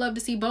 Yes, I would love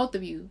to see both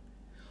of you.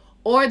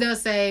 Or they'll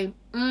say,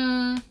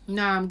 no,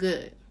 I'm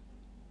good.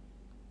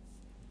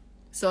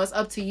 So it's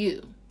up to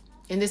you.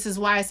 And this is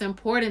why it's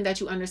important that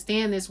you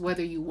understand this,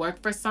 whether you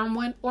work for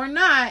someone or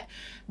not,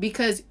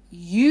 because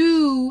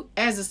you,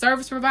 as a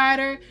service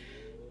provider,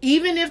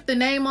 even if the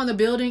name on the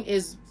building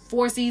is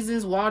Four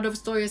Seasons, Waldorf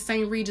Astoria,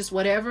 St. Regis,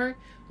 whatever,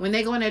 when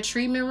they go in that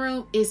treatment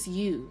room, it's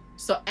you.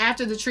 So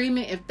after the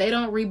treatment, if they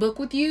don't rebook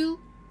with you,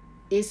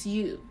 it's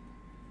you.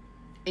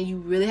 And you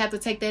really have to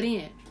take that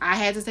in. I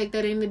had to take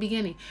that in the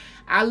beginning.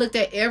 I looked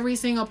at every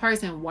single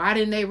person. Why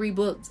didn't they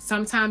rebook?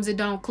 Sometimes it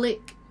don't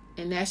click.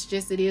 And that's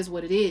just, it is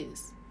what it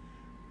is.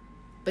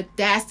 But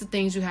that's the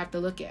things you have to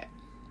look at.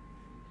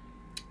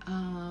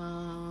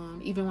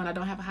 Even when I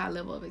don't have a high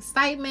level of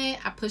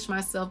excitement, I push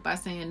myself by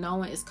saying no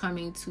one is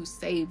coming to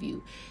save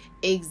you.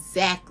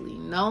 Exactly.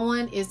 No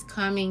one is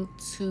coming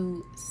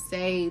to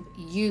save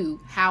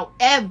you.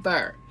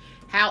 However,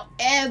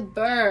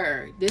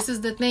 this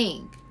is the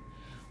thing.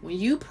 When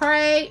you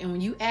pray and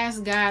when you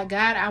ask God,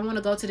 I want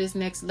to go to this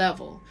next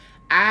level.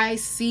 I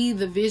see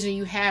the vision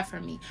you have for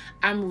me.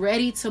 I'm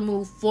ready to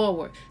move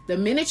forward. The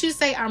minute you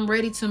say I'm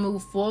ready to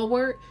move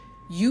forward,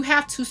 you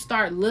have to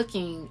start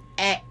looking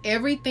at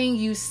everything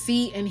you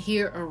see and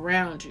hear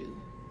around you.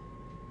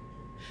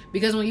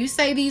 Because when you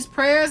say these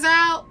prayers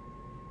out,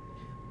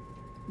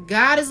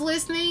 God is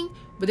listening,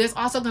 but there's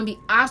also going to be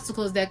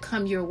obstacles that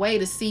come your way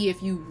to see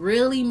if you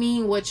really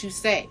mean what you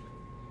say.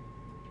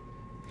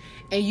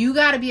 And you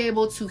got to be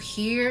able to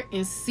hear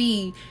and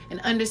see and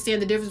understand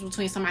the difference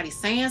between somebody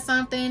saying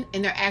something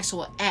and their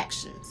actual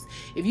actions.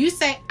 If you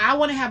say, I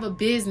want to have a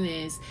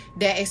business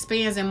that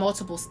expands in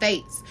multiple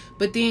states,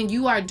 but then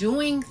you are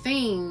doing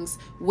things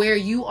where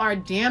you are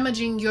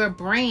damaging your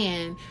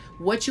brand,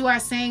 what you are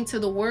saying to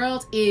the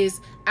world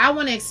is, I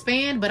want to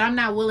expand, but I'm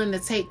not willing to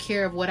take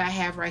care of what I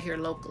have right here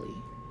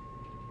locally.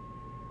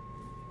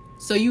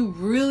 So you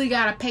really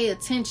got to pay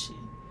attention.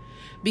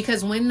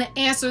 Because when the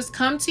answers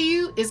come to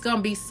you, it's going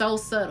to be so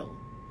subtle.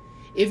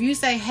 If you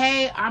say,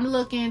 hey, I'm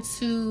looking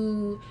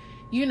to,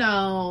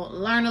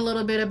 learn a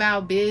little bit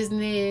about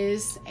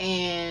business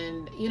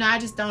and, I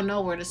just don't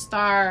know where to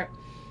start.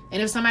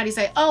 And if somebody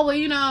say, oh,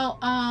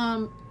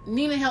 well,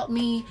 Nina helped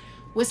me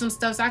with some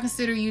stuff, so I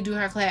consider you do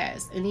her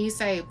class. And you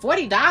say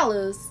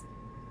 $40,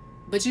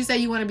 but you say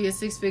you want to be a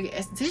 6-figure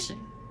esthetician.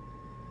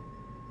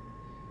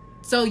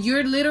 So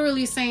you're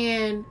literally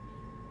saying,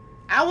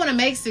 I want to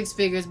make 6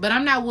 figures, but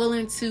I'm not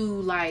willing to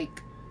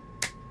like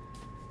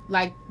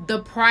the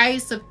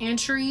price of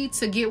entry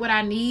to get what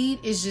I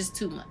need is just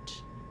too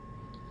much.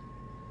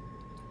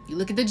 You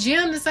look at the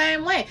gym the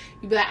same way.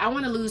 You be like, I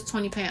want to lose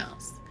 20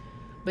 pounds.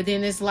 But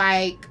then it's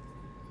like,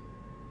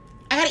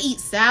 I got to eat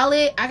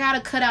salad. I got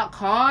to cut out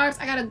carbs.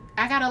 I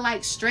got to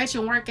like stretch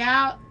and work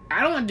out.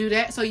 I don't want to do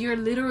that. So you're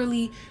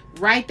literally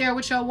right there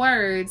with your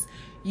words.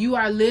 You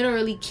are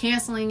literally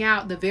canceling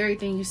out the very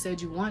thing you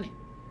said you wanted.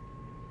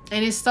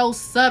 And it's so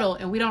subtle,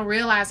 and we don't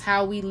realize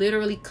how we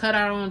literally cut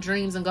our own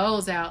dreams and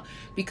goals out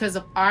because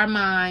of our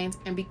minds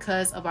and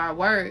because of our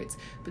words.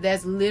 But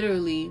that's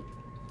literally,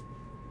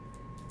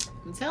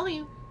 I'm telling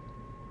you,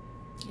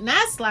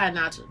 not sliding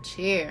out your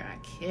chair.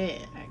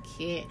 I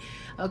can't.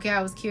 Okay,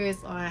 I was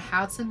curious on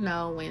how to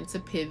know when to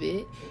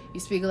pivot.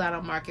 You speak a lot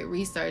on market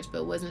research,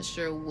 but wasn't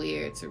sure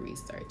where to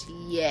research.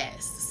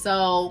 Yes.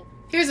 So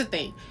here's the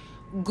thing.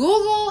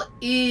 Google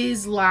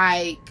is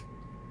like,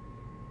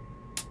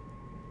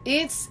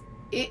 it's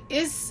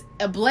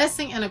a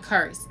blessing and a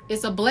curse.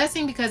 It's a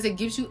blessing because it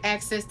gives you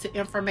access to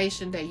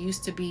information that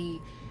used to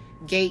be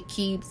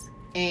gatekeeps,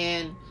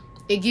 and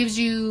it gives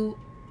you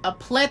a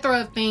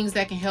plethora of things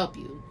that can help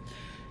you.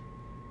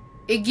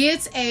 It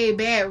gets a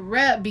bad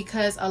rep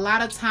because a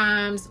lot of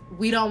times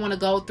we don't want to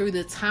go through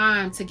the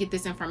time to get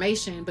this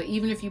information, but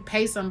even if you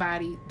pay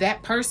somebody,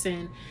 that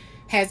person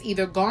has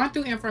either gone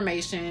through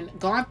information,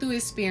 gone through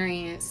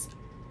experience,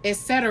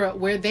 etc.,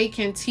 where they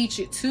can teach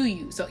it to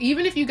you. So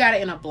even if you got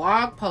it in a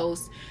blog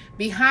post,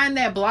 behind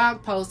that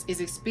blog post is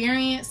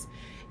experience,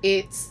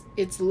 it's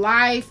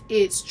life,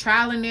 it's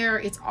trial and error,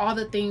 it's all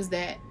the things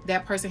that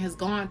person has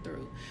gone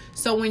through.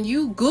 So when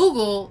you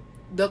Google,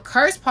 the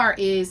curse part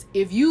is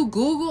if you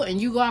Google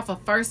and you go off a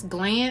first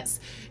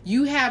glance,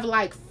 you have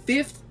like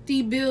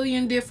 50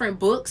 billion different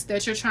books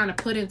that you're trying to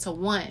put into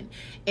one,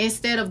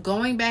 instead of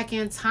going back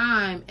in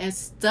time and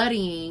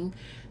studying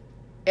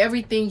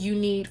everything you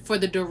need for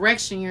the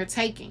direction you're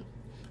taking.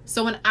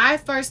 So when I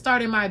first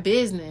started my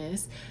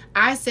business,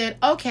 I said,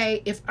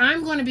 okay, if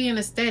I'm going to be in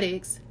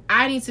aesthetics,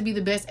 I need to be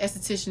the best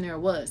esthetician there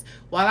was.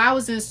 While I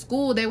was in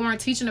school, they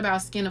weren't teaching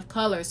about skin of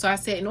color. So I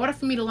said, in order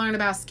for me to learn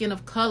about skin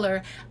of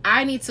color,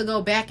 I need to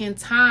go back in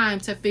time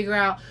to figure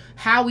out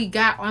how we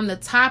got on the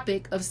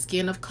topic of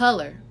skin of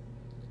color.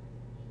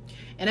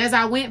 And as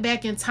I went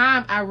back in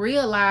time, I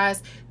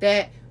realized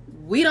that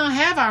we don't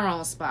have our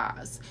own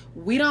spas.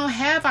 We don't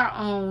have our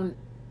own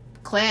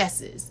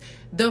classes.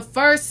 The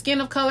first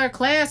skin of color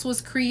class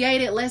was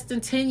created less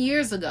than 10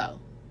 years ago.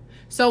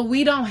 So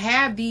we don't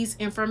have this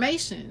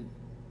information.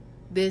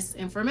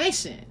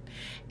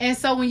 And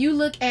so when you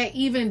look at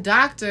even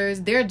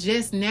doctors, they're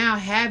just now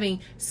having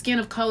skin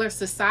of color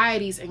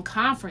societies and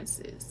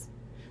conferences.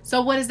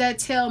 So what does that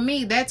tell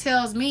me? That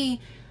tells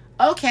me,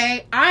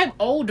 okay, I'm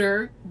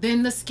older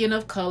than the skin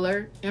of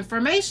color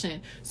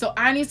information. So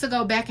I need to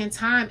go back in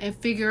time and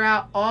figure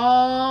out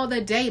all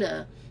the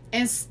data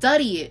and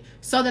study it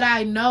so that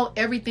I know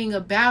everything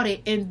about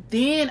it, and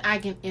then I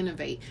can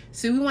innovate.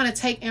 So we want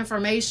to take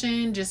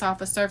information just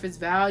off of surface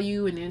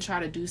value and then try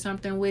to do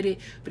something with it.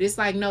 But it's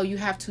like, no, you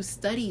have to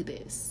study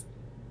this.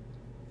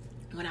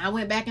 When I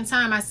went back in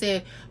time, I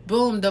said,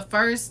 boom, the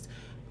first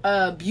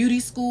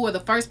beauty school, or the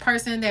first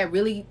person that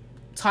really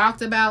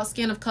talked about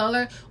skin of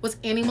color, was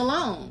Annie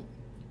Malone.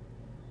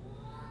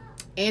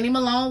 Annie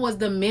Malone was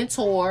the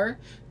mentor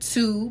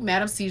to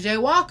Madam C.J.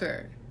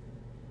 Walker.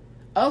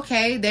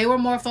 Okay, they were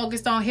more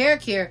focused on hair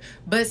care,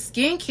 but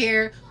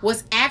skincare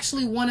was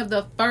actually one of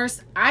the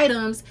first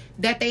items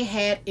that they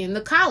had in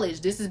the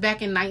college. This is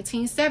back in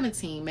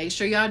 1917. Make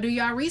sure y'all do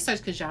y'all research,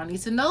 because y'all need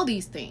to know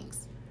these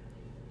things.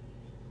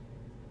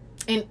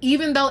 And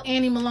even though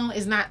Annie Malone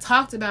is not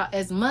talked about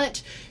as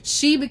much,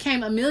 she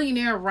became a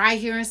millionaire right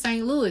here in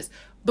St. Louis.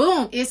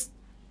 Boom, it's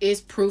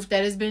proof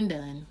that it's been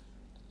done.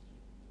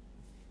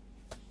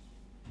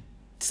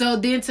 So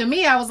then to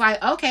me, I was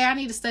like, okay, I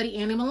need to study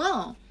Annie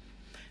Malone.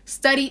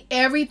 Study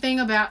everything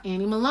about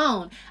Annie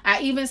Malone.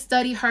 I even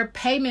studied her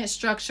payment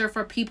structure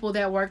for people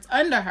that worked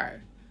under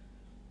her.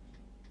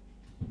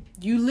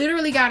 You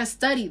literally got to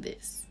study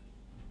this.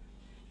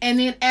 And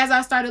then as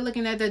I started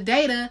looking at the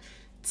data,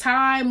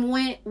 time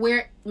went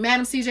where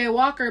Madam C.J.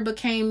 Walker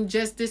became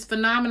just this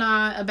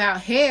phenomenon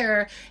about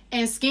hair,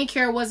 and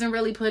skincare wasn't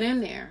really put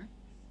in there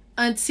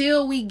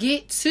until we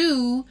get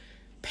to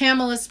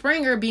Pamela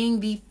Springer being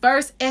the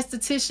first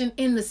esthetician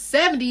in the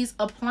 70s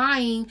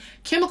applying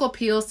chemical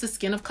peels to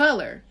skin of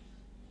color.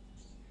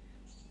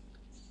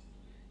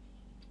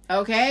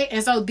 Okay,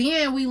 and so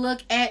then we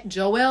look at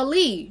Joelle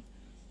Lee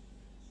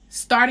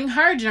starting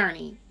her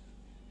journey,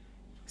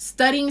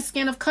 studying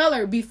skin of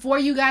color. Before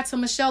you got to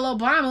Michelle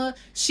Obama,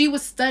 she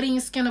was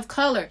studying skin of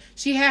color.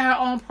 She had her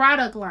own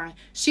product line.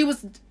 She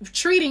was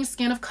treating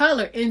skin of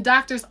color in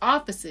doctors'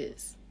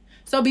 offices.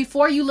 So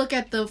before you look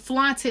at the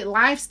flaunted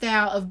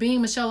lifestyle of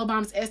being Michelle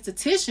Obama's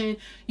esthetician,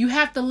 you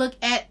have to look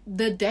at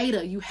the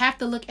data. You have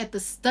to look at the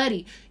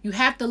study. You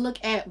have to look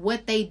at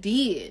what they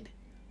did.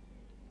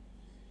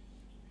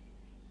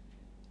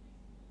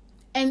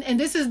 And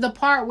this is the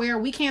part where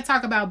we can't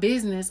talk about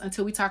business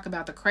until we talk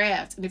about the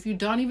craft. And if you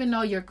don't even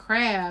know your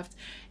craft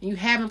and you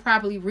haven't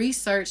properly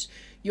researched,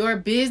 your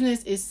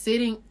business is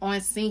sitting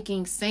on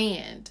sinking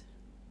sand.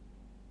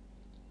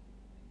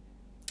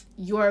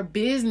 Your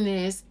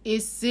business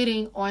is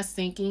sitting on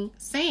sinking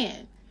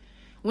sand.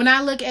 When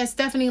I look at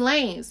Stephanie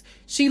Lanes,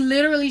 she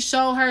literally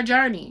showed her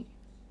journey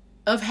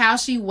of how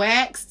she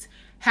waxed,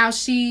 how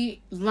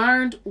she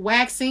learned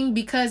waxing,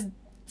 because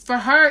for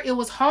her it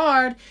was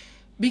hard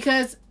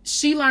because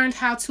she learned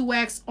how to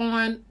wax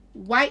on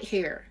white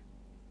hair.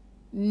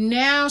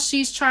 Now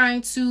she's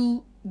trying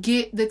to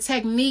get the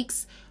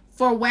techniques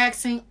for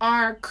waxing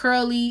our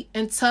curly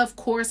and tough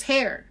coarse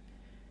hair.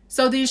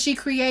 So then she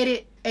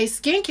created a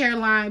skincare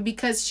line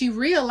because she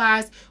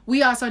realized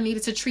we also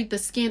needed to treat the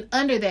skin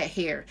under that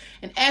hair.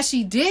 And as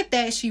she did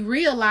that, she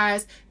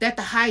realized that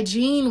the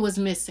hygiene was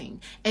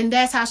missing. And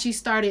that's how she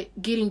started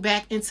getting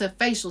back into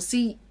facial.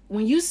 See,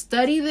 when you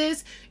study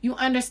this, you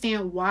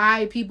understand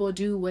why people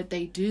do what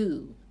they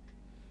do,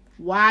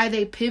 why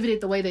they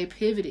pivoted the way they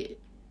pivoted,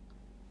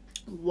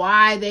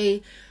 why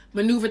they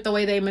maneuvered the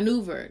way they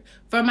maneuvered.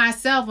 For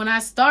myself, when I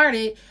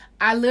started,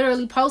 I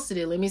literally posted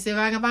it. Let me see if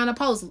I can find a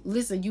post.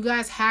 Listen, you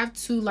guys have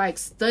to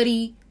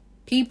study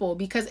people,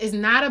 because it's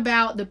not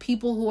about the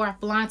people who are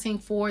flaunting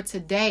for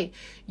today.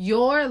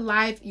 Your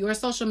life, your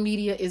social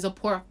media is a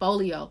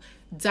portfolio.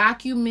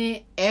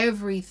 Document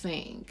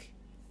everything.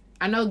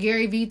 I know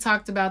Gary Vee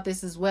talked about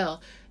this as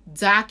well.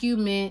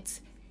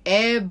 Document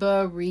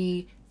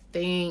everything.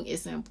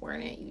 It's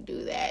important you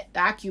do that.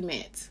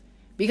 Document.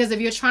 Because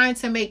if you're trying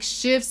to make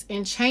shifts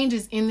and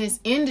changes in this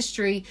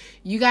industry,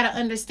 you got to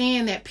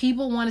understand that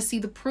people want to see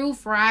the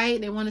proof,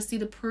 right? They want to see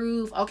the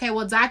proof. Okay,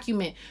 well,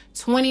 document.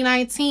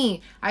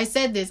 2019, I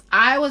said this.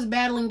 I was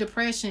battling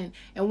depression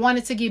and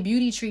wanted to get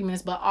beauty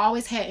treatments, but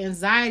always had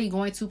anxiety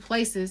going to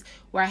places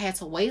where I had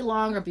to wait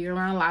long or be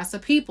around lots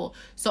of people.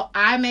 So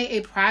I made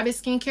a private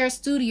skincare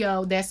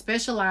studio that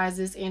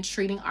specializes in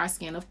treating our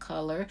skin of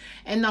color.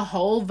 And the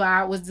whole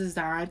vibe was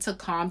designed to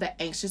calm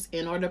the anxious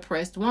and or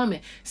depressed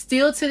woman.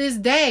 Still to this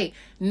day,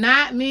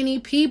 not many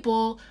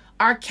people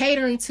are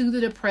catering to the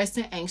depressed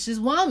and anxious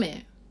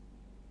woman.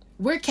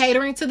 We're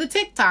catering to the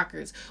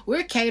TikTokers.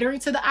 We're catering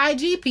to the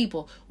IG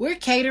people. We're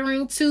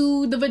catering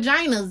to the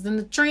vaginas and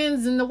the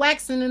trends and the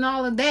waxing and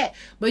all of that.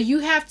 But you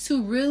have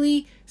to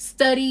really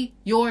study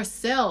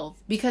yourself,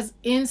 because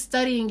in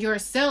studying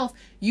yourself,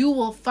 you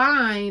will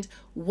find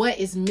what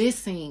is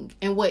missing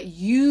and what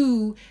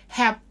you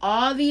have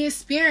all the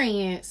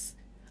experience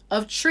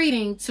of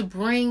treating to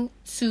bring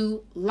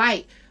to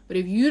light. But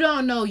if you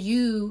don't know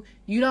you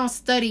don't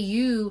study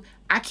you,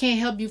 I can't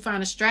help you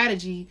find a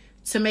strategy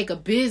to make a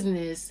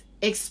business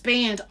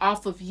expand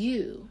off of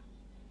you.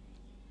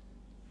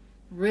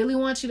 Really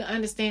want you to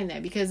understand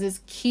that, because it's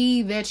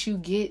key that you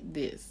get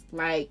this.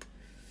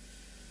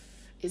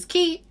 is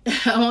key.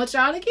 I want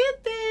y'all to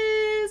get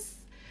this.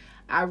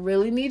 I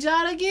really need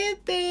y'all to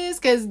get this,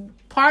 because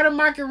part of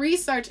market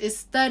research is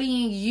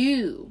studying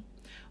you.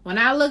 When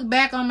I look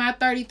back on my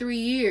 33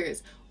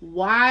 years,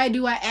 why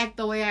do I act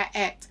the way I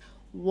act?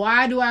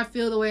 Why do I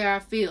feel the way I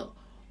feel?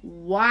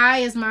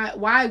 Why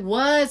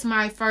was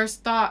my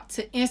first thought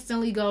to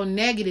instantly go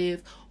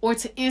negative or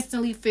to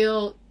instantly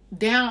feel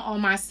down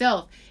on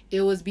myself?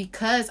 It was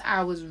because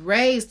I was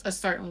raised a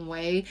certain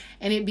way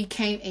and it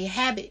became a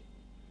habit.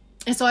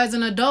 And so as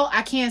an adult,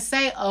 I can't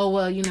say, oh,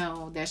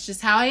 well, that's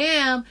just how I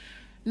am.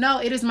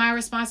 No, it is my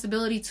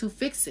responsibility to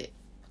fix it.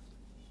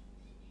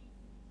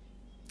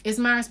 It's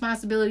my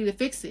responsibility to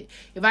fix it.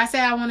 If I say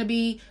I want to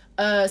be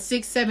a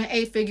 6, 7,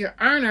 8 figure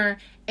earner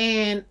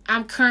and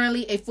I'm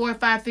currently a 4 or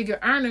 5 figure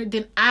earner,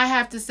 then I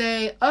have to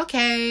say,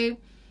 okay,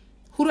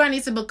 who do I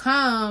need to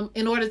become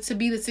in order to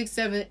be the 6,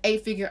 7,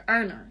 8 figure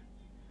earner?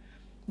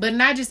 But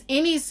not just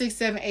any 6,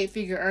 7, 8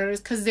 figure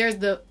earners, because there's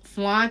the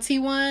flaunty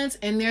ones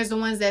and there's the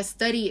ones that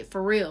study it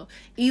for real.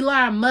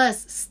 Elon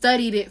Musk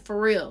studied it for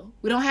real.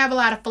 We don't have a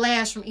lot of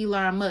flash from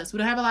Elon Musk. We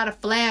don't have a lot of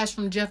flash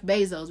from Jeff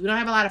Bezos. We don't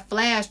have a lot of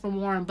flash from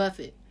Warren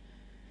Buffett.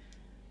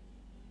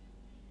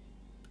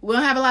 We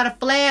don't have a lot of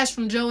flash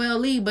from Joelle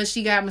Lee, but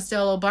she got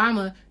Michelle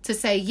Obama to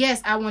say, yes,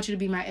 I want you to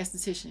be my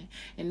esthetician.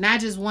 And not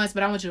just once,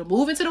 but I want you to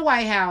move into the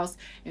White House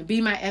and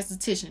be my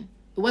esthetician.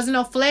 There wasn't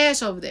no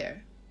flash over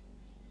there.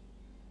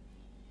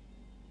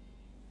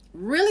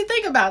 Really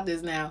think about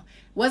this now.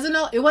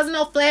 It wasn't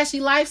no flashy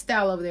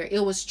lifestyle over there.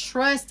 It was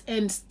trust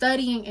and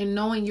studying and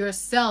knowing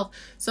yourself,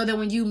 so that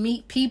when you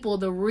meet people,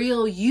 the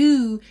real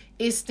you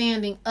is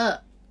standing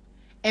up.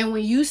 And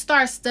when you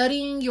start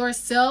studying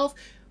yourself,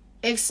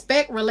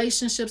 expect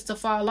relationships to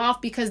fall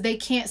off because they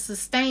can't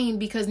sustain,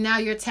 because now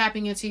you're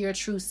tapping into your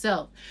true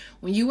self.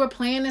 When you were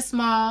playing it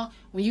small,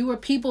 when you were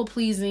people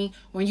pleasing,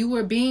 when you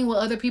were being what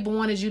other people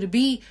wanted you to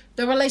be,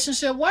 the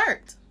relationship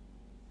worked.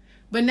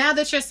 But now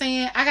that you're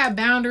saying, I got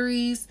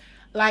boundaries,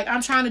 like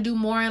I'm trying to do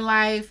more in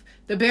life,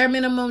 the bare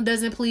minimum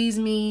doesn't please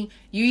me,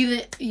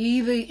 you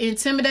either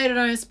intimidated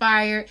or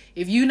inspired.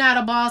 If you're not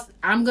a boss,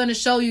 I'm going to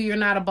show you you're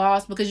not a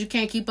boss because you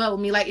can't keep up with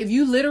me. Like if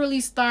you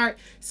literally start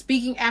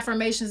speaking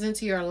affirmations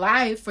into your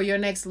life for your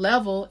next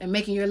level and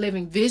making your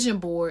living vision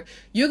board,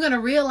 you're going to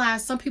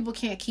realize some people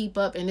can't keep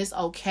up, and it's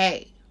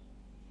okay.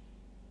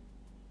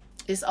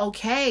 It's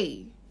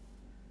okay.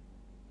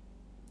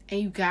 And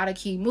you got to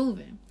keep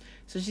moving.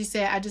 So she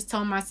said, I just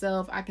told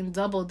myself I can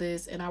double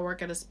this and I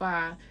work at a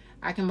spa.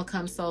 I can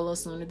become solo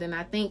sooner than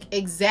I think.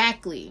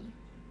 Exactly.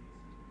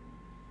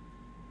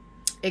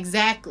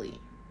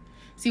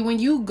 See, when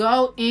you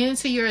go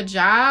into your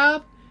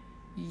job,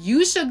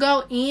 you should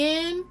go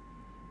in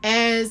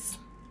as,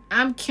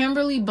 I'm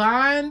Kimberly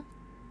Bond,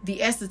 the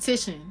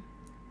esthetician.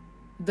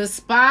 The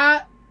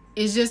spa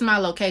is just my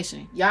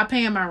location. Y'all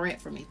paying my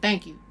rent for me.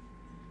 Thank you.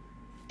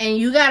 And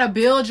you got to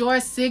build your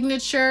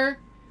signature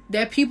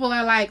that people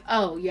are like,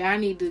 oh, yeah, I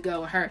need to go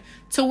with her.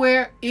 To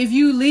where if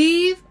you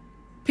leave,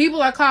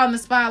 people are calling the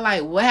spa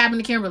like, what happened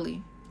to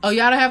Kimberly? Oh,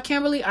 y'all don't have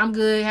Kimberly? I'm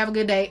good. Have a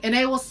good day. And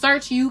they will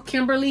search you,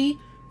 Kimberly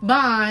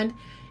Bond,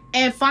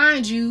 and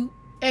find you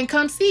and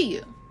come see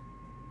you.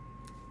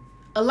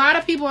 A lot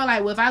of people are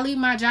like, well, if I leave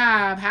my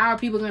job, how are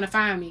people going to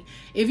find me?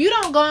 If you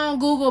don't go on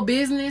Google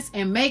Business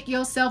and make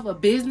yourself a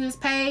business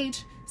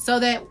page so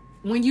that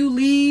when you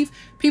leave,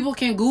 people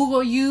can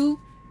Google you.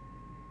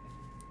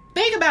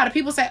 Think about it.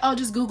 People say, oh,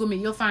 just Google me.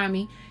 You'll find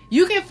me.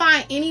 You can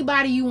find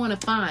anybody you want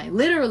to find.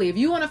 Literally, if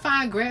you want to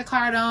find Greg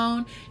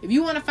Cardone, if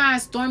you want to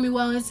find Stormy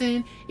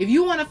Wellington, if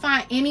you want to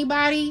find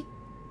anybody,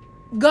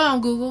 go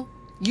on Google.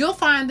 You'll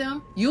find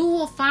them. You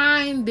will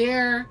find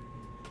their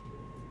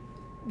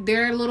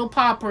little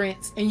paw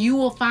prints, and you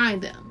will find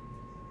them.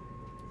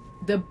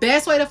 The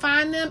best way to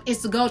find them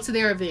is to go to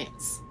their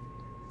events.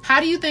 How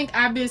do you think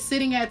I've been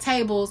sitting at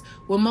tables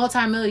with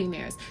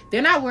multimillionaires?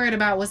 They're not worried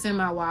about what's in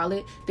my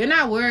wallet. They're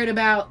not worried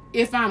about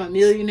if I'm a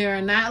millionaire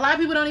or not. A lot of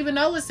people don't even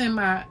know what's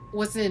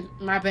in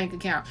my bank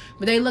account.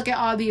 But they look at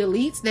all the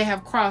elites. They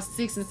have crossed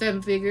 6 and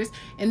 7 figures.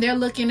 And they're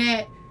looking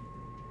at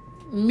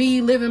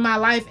me living my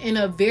life in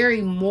a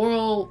very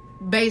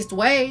moral-based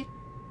way.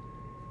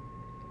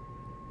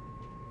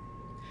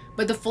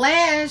 But the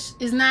flash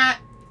is not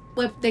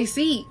what they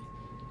see.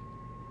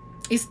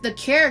 It's the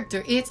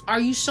character. It's, are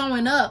you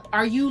showing up?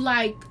 Are you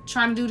like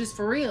trying to do this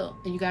for real?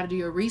 And you got to do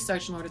your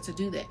research in order to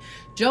do that.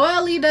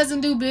 Joelle Lee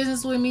doesn't do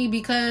business with me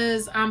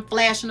because I'm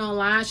flashing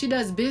online. She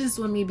does business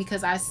with me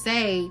because I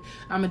say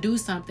I'm going to do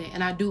something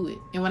and I do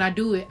it. And when I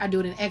do it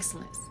in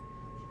excellence.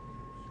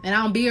 And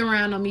I don't be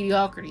around no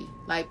mediocrity.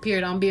 Like,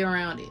 period. I don't be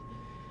around it.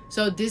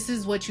 So this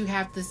is what you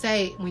have to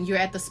say when you're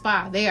at the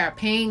spa. They are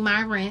paying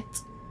my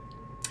rent.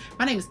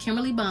 My name is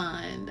Kimberly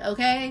Bond.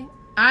 Okay?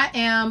 I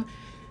am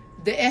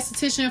the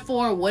esthetician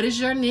for what is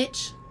your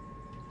niche,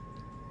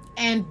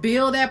 and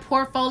build that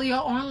portfolio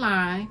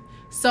online.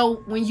 So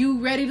when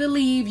you ready to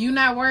leave, you're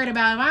not worried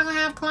about, am I gonna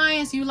have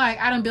clients? You like,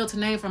 I done built a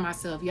name for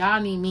myself.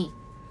 Y'all need me.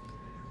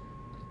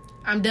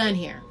 I'm done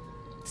here.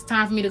 It's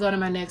time for me to go to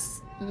my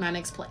next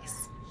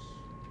place.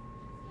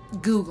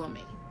 Google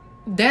me.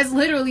 That's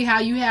literally how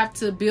you have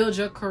to build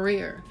your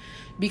career.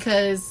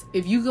 Because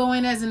if you go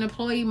in as an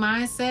employee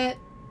mindset,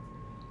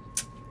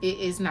 it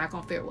is not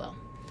going to fare well.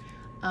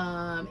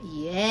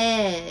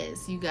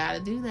 Yes, you got to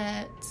do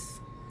that.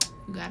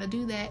 You got to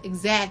do that.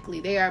 Exactly.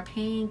 They are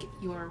paying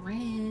your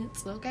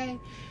rent. Okay.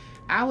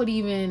 I would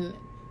even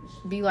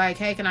be like,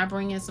 hey, can I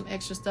bring in some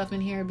extra stuff in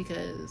here?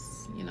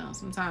 Because, you know,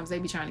 sometimes they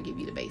be trying to give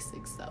you the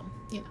basics. So,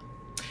 you know.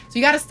 So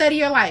you got to study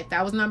your life.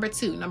 That was number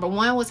 2. Number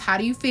 1 was, how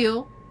do you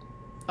feel?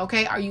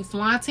 Okay. Are you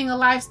flaunting a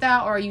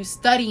lifestyle, or are you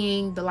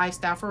studying the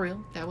lifestyle for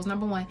real? That was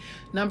number 1.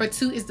 Number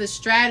 2 is the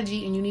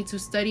strategy, and you need to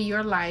study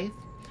your life.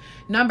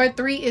 Number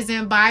 3 is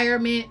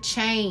environment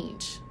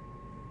change.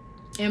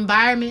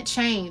 Environment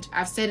change.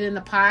 I've said it in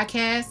the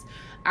podcast.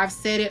 I've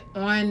said it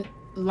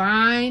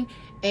online.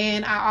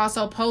 And I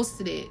also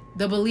posted it.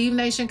 The Believe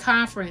Nation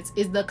Conference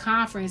is the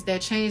conference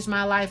that changed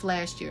my life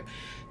last year.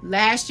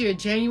 Last year,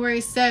 January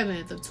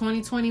 7th of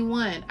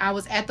 2021, I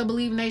was at the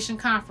Believe Nation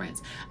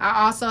Conference.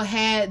 I also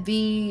had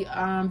the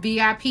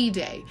VIP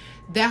day.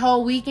 That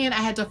whole weekend, I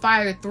had to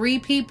fire 3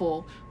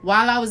 people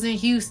while I was in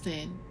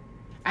Houston.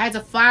 I had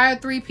to fire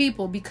 3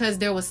 people because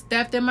there was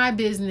theft in my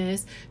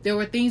business. There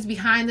were things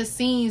behind the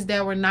scenes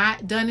that were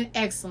not done in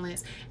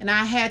excellence. And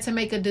I had to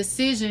make a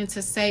decision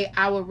to say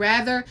I would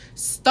rather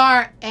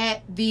start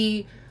at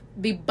the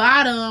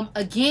bottom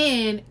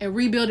again and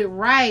rebuild it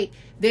right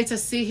than to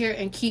sit here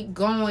and keep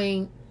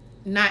going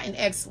not in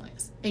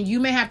excellence. And you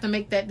may have to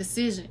make that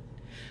decision.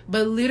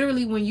 But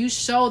literally, when you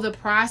show the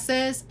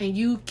process and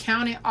you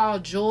count it all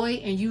joy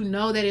and you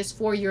know that it's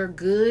for your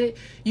good,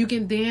 you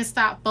can then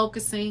stop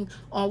focusing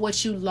on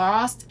what you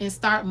lost and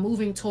start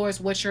moving towards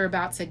what you're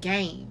about to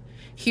gain.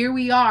 Here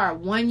we are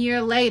 1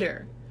 year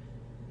later.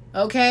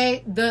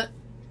 Okay, the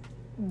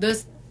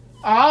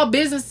all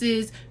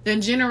businesses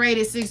then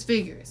generated 6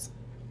 figures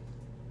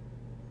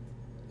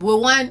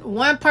with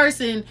one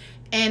person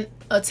and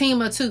a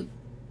team of 2.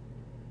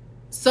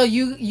 So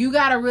you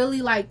gotta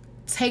really like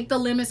take the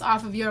limits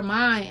off of your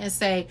mind and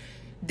say,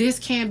 this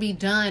can be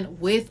done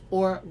with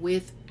or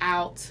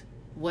without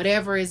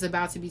whatever is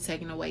about to be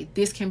taken away.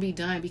 This can be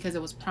done because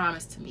it was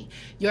promised to me.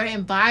 Your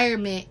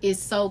environment is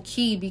so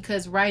key,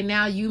 because right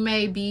now you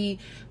may be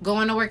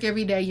going to work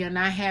every day. You're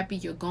not happy.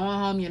 You're going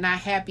home. You're not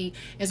happy.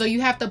 And so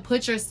you have to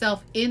put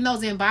yourself in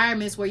those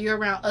environments where you're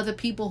around other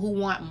people who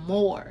want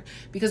more.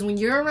 Because when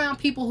you're around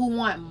people who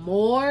want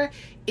more,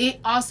 it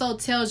also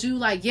tells you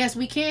like, yes,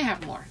 we can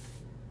have more.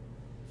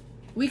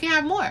 We can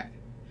have more.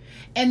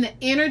 And the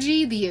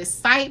energy, the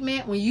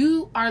excitement, when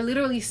you are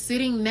literally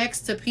sitting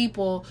next to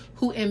people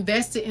who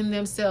invested in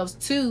themselves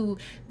too,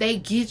 they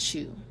get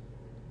you.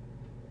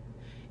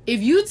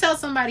 If you tell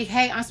somebody,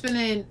 hey, I'm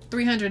spending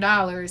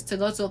 $300 to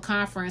go to a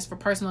conference for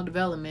personal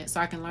development so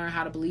I can learn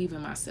how to believe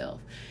in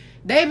myself,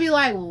 they'd be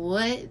like,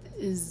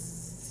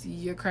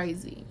 you're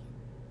crazy.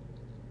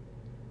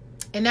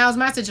 And that was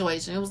my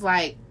situation. It was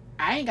like,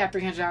 I ain't got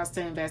 $300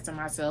 to invest in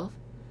myself.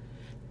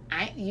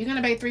 You're going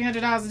to pay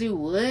 $300 to do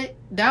what?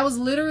 That was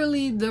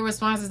literally the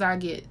responses I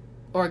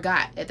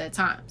got at that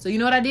time. So you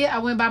know what I did? I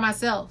went by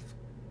myself.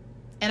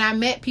 And I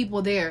met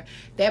people there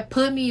that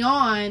put me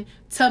on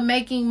to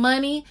making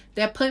money,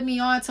 that put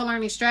me on to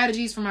learning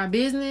strategies for my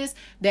business,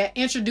 that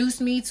introduced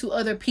me to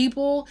other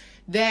people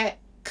that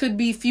could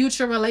be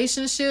future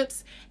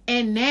relationships.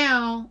 And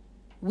now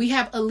we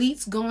have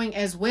elites going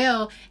as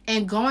well,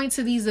 and going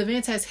to these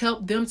events has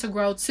helped them to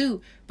grow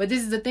too. But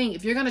this is the thing.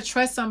 If you're going to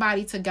trust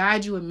somebody to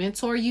guide you and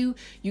mentor you,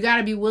 you got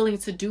to be willing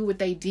to do what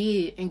they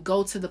did and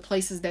go to the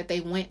places that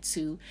they went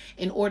to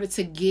in order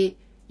to get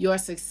your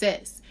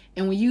success.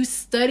 And when you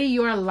study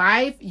your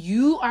life,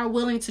 you are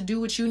willing to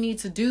do what you need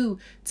to do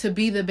to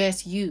be the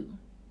best you.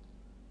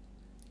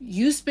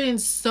 You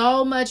spend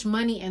so much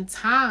money and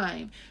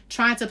time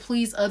trying to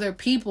please other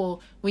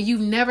people when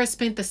you've never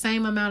spent the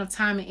same amount of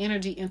time and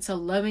energy into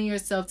loving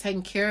yourself,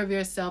 taking care of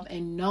yourself,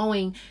 and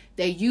knowing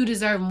that you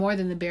deserve more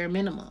than the bare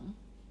minimum.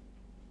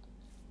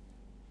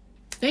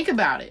 Think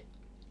about it.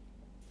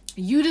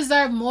 You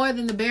deserve more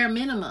than the bare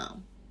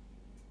minimum.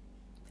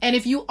 And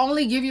if you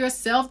only give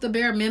yourself the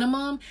bare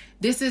minimum,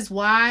 this is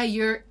why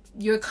you're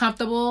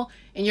comfortable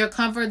in your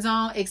comfort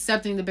zone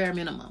accepting the bare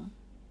minimum.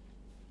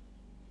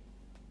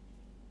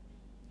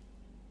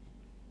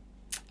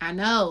 I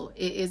know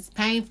it's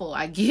painful.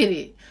 I get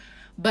it.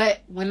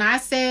 But when I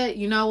said,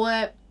 you know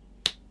what?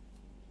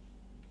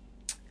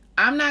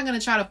 I'm not going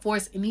to try to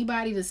force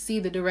anybody to see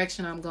the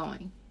direction I'm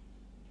going.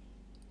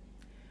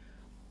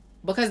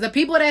 Because the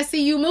people that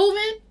see you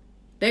moving,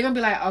 they're going to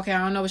be like, okay, I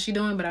don't know what she's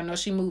doing, but I know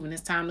she's moving.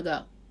 It's time to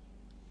go.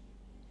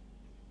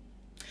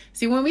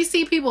 See, when we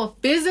see people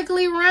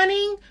physically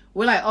running,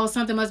 we're like, oh,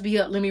 something must be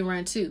up. Let me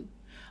run too.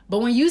 But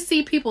when you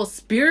see people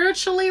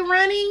spiritually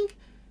running,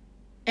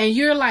 and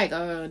you're like,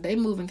 they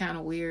moving kind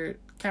of weird,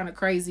 kind of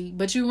crazy,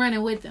 but you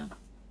running with them.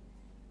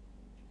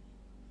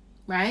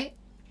 Right?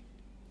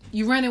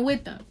 You running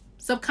with them.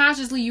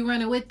 Subconsciously, you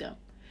running with them.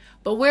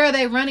 But where are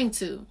they running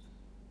to?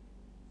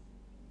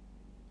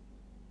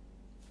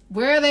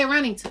 Where are they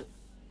running to?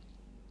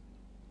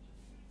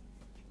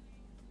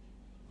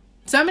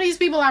 Some of these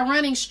people are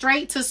running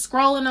straight to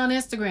scrolling on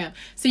Instagram.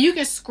 So you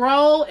can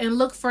scroll and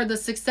look for the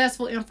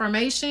successful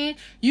information.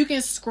 You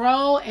can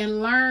scroll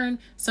and learn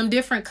some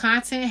different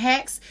content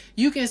hacks.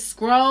 You can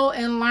scroll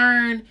and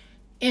learn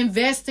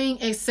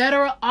investing,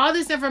 etc. All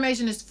this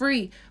information is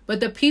free. But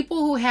the people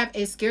who have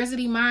a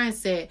scarcity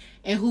mindset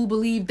and who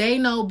believe they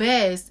know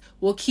best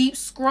will keep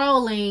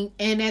scrolling.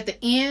 And at the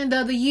end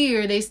of the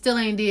year, they still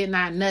ain't did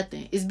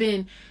nothing. It's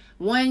been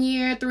 1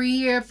 year, 3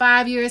 year,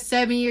 5 years,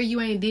 7 years, you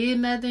ain't did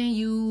nothing.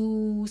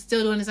 You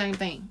still doing the same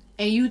thing.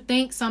 And you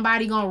think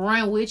somebody gonna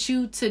run with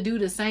you to do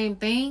the same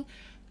thing?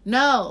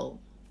 No.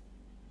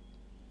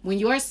 When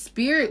your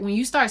spirit, when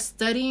you start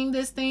studying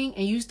this thing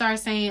and you start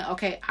saying,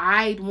 okay,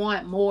 I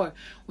want more.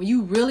 When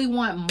you really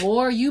want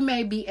more, you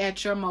may be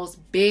at your most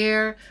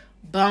bare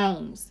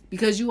bones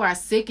because you are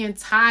sick and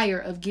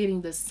tired of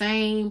getting the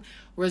same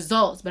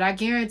results. But I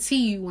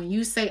guarantee you, when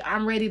you say,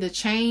 I'm ready to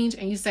change,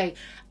 and you say,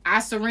 I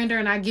surrender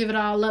and I give it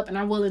all up and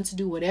I'm willing to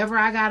do whatever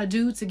I got to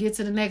do to get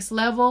to the next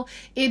level,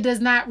 it does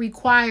not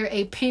require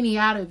a penny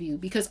out of you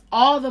because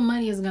all the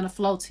money is going to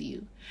flow to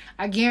you.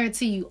 I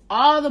guarantee you,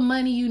 all the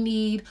money you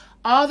need,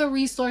 all the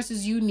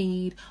resources you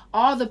need,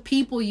 all the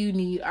people you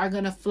need are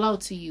going to flow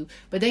to you.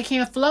 But they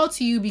can't flow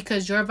to you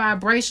because your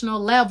vibrational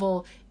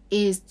level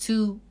is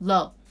too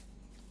low.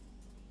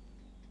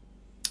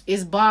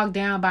 It's bogged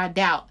down by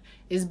doubt.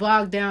 It's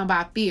bogged down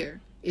by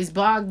fear. It's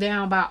bogged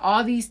down by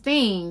all these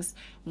things.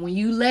 When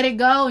you let it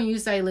go and you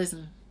say,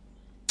 listen,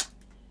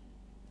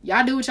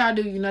 y'all do what y'all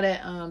do. You know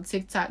that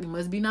TikTok, it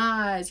must be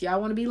nice.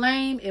 Y'all want to be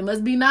lame? It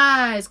must be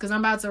nice because I'm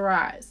about to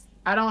rise.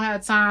 I don't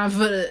have time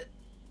for the...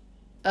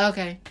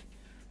 Okay.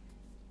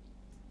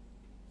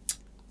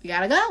 You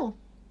gotta go.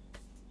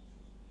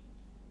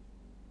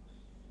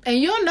 And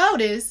you'll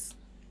notice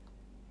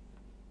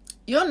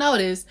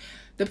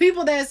the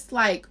people that's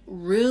like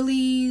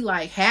really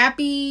like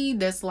happy,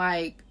 that's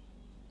like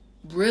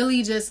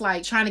really just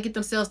like trying to get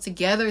themselves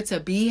together to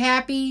be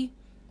happy,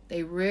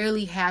 they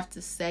rarely have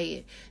to say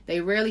it.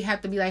 They rarely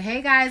have to be like,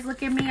 hey guys,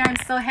 look at me, I'm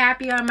so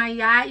happy on my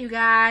yacht, you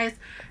guys.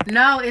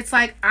 No, it's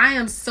like, I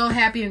am so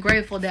happy and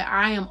grateful that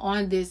I am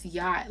on this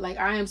yacht. Like,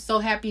 I am so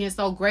happy and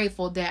so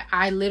grateful that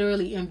I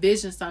literally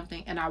envisioned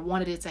something and I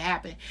wanted it to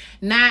happen.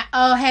 Not,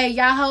 oh hey,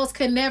 y'all hoes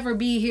could never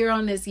be here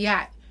on this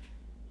yacht.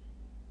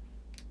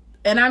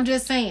 And I'm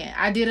just saying,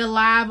 I did a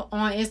live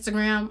on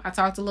Instagram. I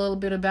talked a little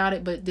bit about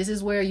it, but this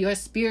is where your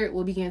spirit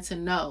will begin to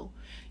know.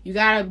 You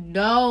got to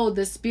know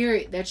the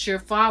spirit that you're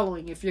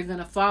following if you're going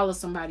to follow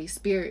somebody's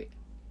spirit.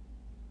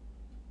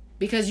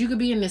 Because you could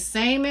be in the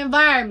same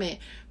environment,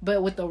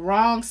 but with the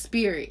wrong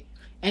spirit.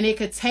 And it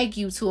could take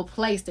you to a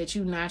place that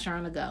you're not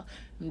trying to go.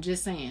 I'm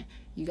just saying,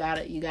 you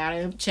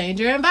gotta change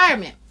your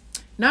environment.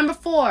 Number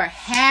 4,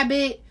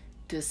 habit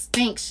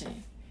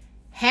distinction.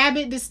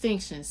 Habit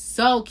distinction,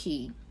 so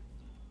key.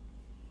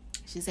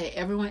 She said,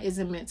 everyone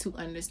isn't meant to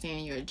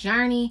understand your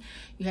journey.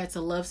 You had to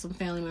love some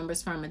family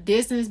members from a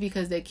distance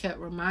because they kept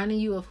reminding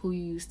you of who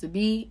you used to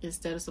be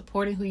instead of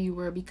supporting who you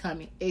were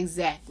becoming.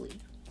 Exactly.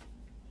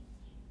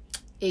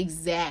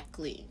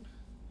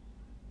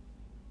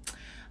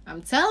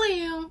 I'm telling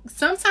you,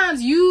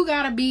 sometimes you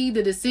got to be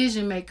the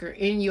decision maker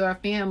in your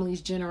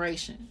family's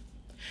generation.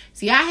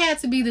 See, I had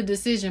to be the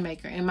decision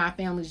maker in my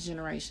family's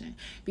generation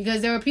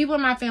because there were people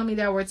in my family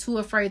that were too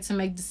afraid to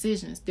make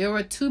decisions. There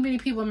were too many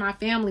people in my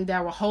family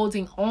that were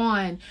holding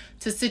on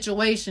to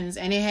situations,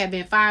 and it had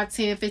been 5,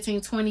 10,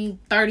 15, 20,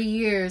 30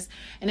 years,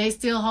 and they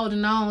still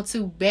holding on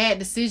to bad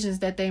decisions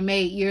that they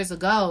made years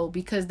ago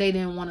because they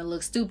didn't want to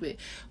look stupid.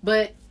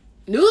 But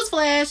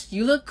newsflash,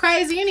 you look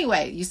crazy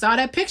anyway. You saw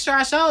that picture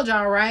I showed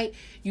y'all, right?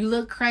 You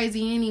look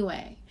crazy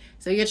anyway.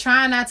 So you're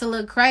trying not to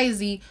look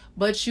crazy,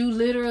 but you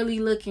literally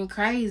looking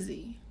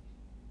crazy.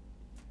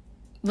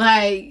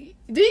 Like,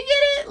 do you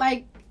get it?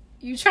 Like,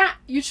 you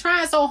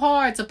trying so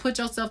hard to put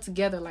yourself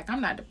together. Like,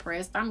 I'm not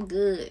depressed, I'm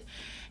good.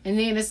 And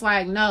then it's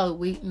like, no,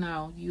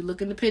 you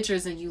look in the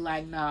pictures and you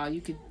like, no,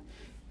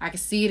 I can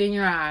see it in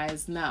your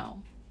eyes.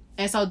 No.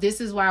 And so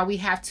this is why we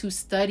have to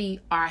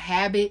study our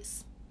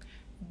habits.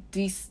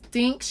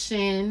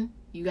 Distinction.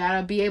 You got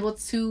to be able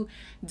to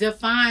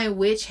define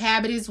which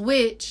habit is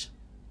which.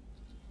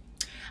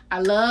 I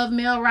love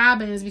Mel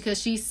Robbins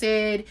because she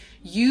said,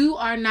 you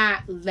are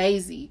not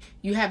lazy.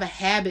 You have a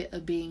habit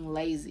of being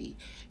lazy.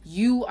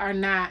 You are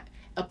not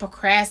a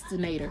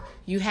procrastinator.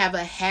 You have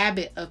a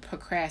habit of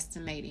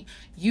procrastinating.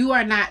 You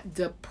are not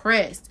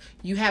depressed.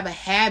 You have a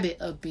habit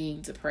of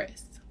being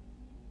depressed.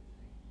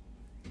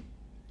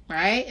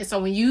 Right? And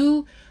so when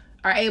you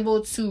are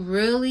able to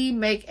really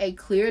make a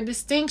clear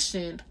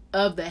distinction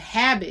of the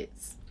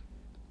habits,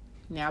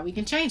 now we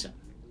can change them.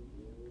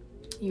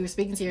 You were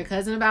speaking to your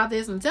cousin about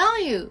this. I'm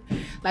telling you,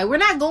 like, we're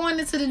not going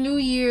into the new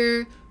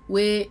year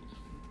with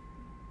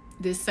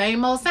this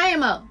same old.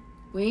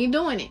 We ain't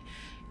doing it.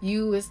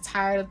 You is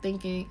tired of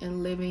thinking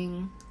and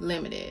living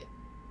limited.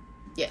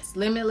 Yes,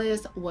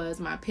 limitless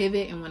was my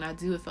pivot, and when I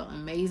do, it felt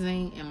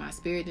amazing, and my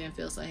spirit didn't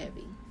feel so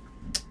heavy.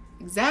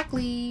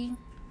 Exactly.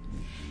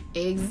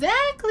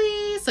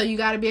 So you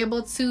got to be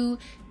able to,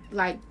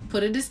 like,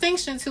 put a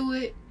distinction to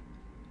it.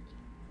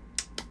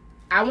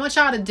 I want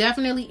y'all to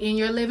definitely, in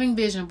your living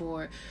vision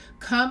board,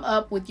 come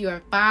up with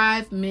your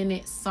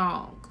 5-minute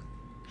song.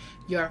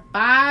 Your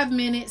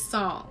 5-minute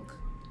song.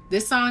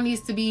 This song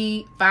needs to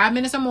be 5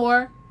 minutes or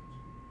more.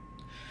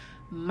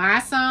 My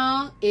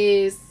song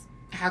is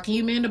How Can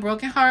You Mend a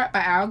Broken Heart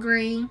by Al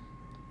Green.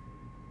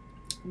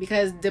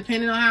 Because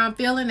depending on how I'm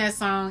feeling, that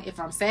song, if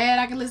I'm sad,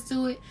 I can listen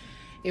to it.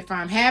 If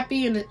I'm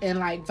happy and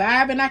like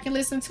vibing, I can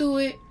listen to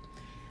it.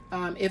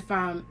 If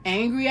I'm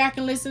angry, I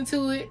can listen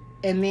to it.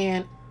 And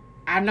then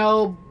I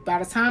know by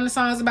the time the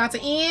song's about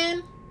to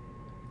end,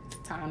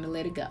 time to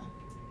let it go.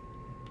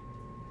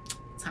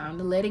 Time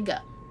to let it go.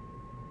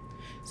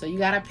 So you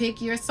got to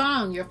pick your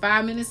song, your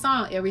 5-minute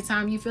song. Every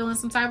time you feeling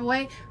some type of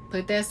way,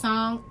 put that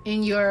song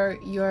in your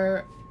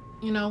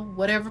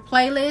whatever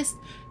playlist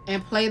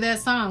and play that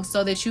song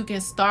so that you can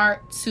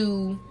start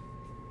to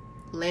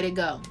let it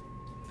go.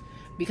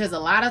 Because a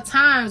lot of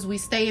times we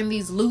stay in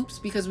these loops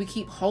because we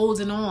keep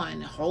holding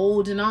on.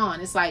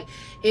 It's like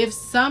if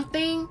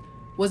something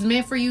was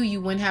meant for you,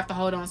 you wouldn't have to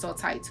hold on so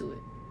tight to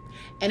it.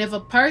 And if a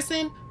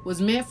person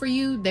was meant for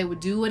you, they would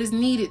do what is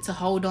needed to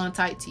hold on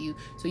tight to you.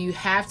 So you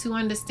have to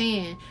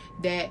understand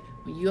that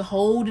when you're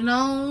holding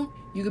on,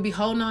 you could be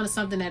holding on to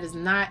something that is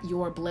not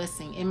your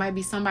blessing. It might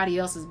be somebody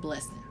else's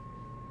blessing.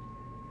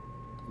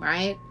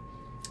 Right?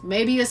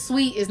 Maybe a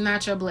sweet is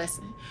not your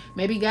blessing.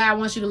 Maybe God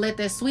wants you to let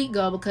that sweet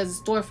go because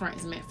the storefront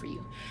is meant for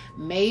you.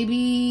 Maybe,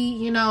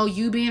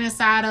 you being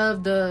inside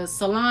of the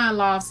salon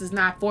lofts is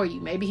not for you.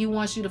 Maybe he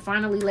wants you to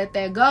finally let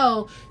that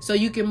go so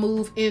you can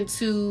move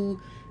into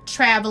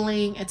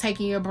traveling and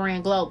taking your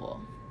brand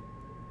global.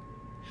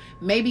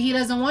 Maybe he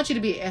doesn't want you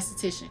to be an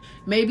esthetician.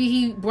 Maybe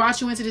he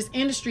brought you into this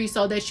industry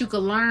so that you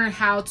could learn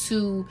how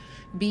to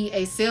be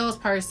a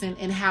salesperson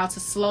and how to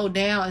slow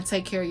down and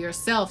take care of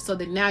yourself so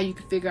that now you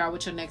can figure out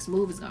what your next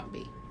move is going to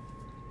be.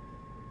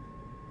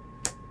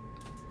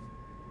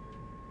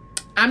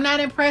 I'm not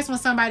impressed when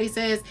somebody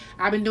says,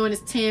 I've been doing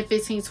this 10,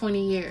 15,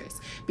 20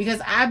 years.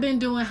 Because I've been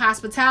doing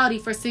hospitality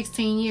for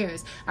 16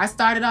 years. I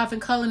started off in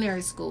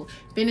culinary school.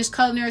 Finished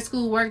culinary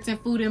school, worked in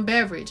food and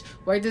beverage.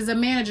 Worked as a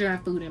manager in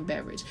food and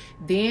beverage.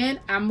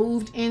 Then I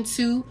moved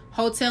into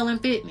hotel and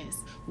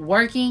fitness.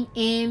 Working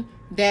in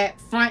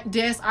that front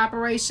desk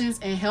operations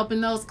and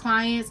helping those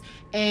clients.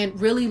 And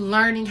really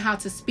learning how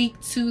to speak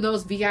to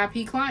those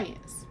VIP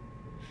clients.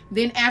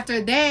 Then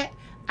after that,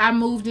 I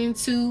moved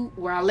into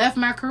where I left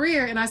my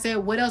career and I said,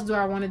 what else do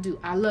I want to do?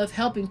 I love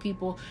helping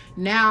people.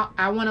 Now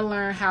I want to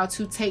learn how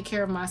to take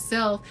care of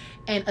myself,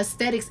 and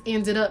aesthetics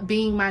ended up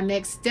being my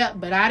next step.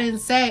 But I didn't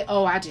say,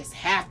 I just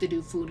have to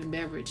do food and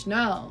beverage.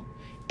 No,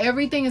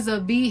 everything is a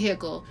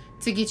vehicle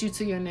to get you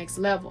to your next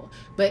level.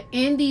 But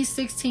in these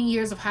 16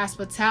 years of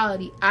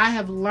hospitality, I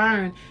have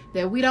learned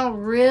that we don't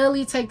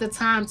really take the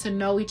time to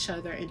know each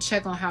other and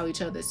check on how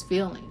each other's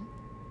feeling.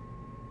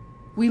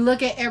 We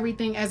look at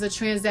everything as a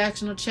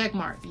transactional check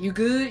mark. You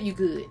good? You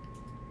good.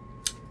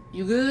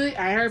 You good?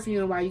 I heard from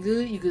you. Why you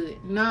good? You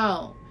good.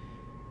 No.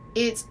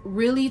 It's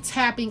really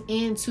tapping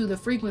into the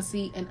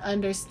frequency and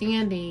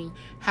understanding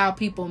how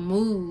people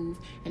move,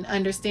 and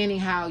understanding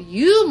how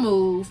you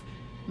move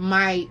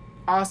might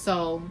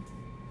also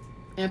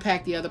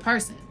impact the other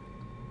person.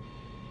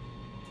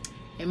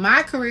 In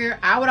my career,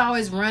 I would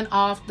always run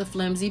off the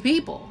flimsy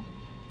people.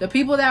 The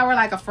people that were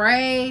like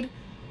afraid,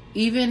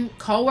 even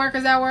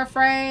coworkers that were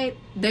afraid,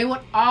 they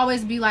would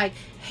always be like,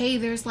 hey,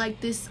 there's like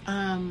this,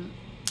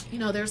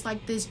 there's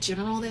like this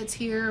general that's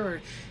here,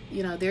 or,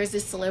 there's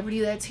this celebrity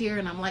that's here,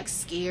 and I'm like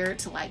scared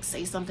to like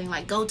say something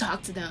like, go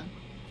talk to them.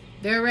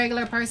 They're a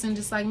regular person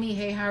just like me.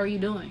 Hey, how are you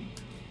doing?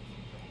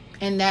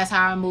 And that's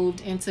how I moved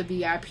into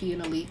VIP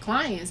and elite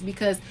clients,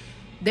 because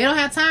they don't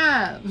have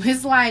time.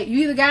 It's like,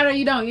 you either got it or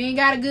you don't. You ain't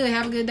got it, good.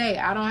 Have a good day.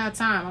 I don't have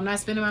time. I'm not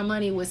spending my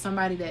money with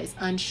somebody that is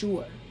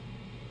unsure.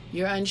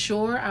 You're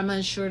unsure, I'm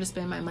unsure to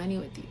spend my money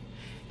with you.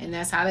 And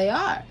that's how they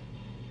are.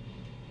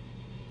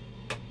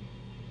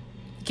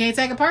 You can't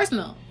take it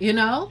personal, You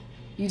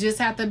just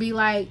have to be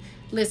like,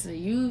 listen,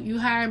 you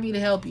hired me to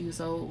help you,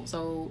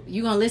 so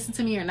you gonna listen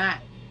to me or not?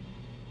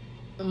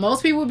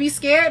 Most people would be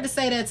scared to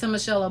say that to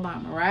Michelle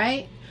Obama,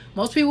 right?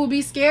 Most people would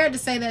be scared to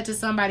say that to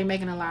somebody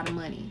making a lot of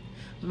money.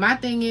 My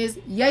thing is,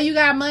 yeah, you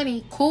got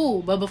money,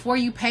 cool, but before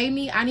you pay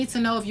me, I need to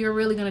know if you're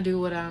really gonna do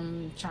what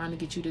I'm trying to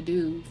get you to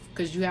do,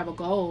 because you have a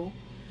goal.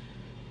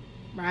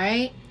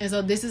 Right? And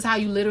so this is how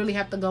you literally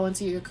have to go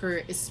into your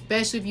career,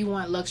 especially if you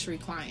want luxury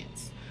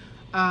clients.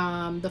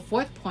 The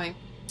fourth point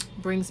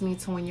brings me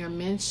to when you're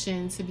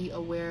mentioned to be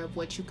aware of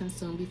what you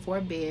consume before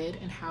bed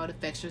and how it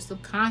affects your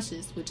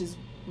subconscious, which is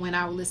when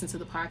I would listen to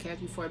the podcast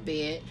before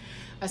bed.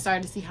 I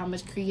started to see how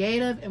much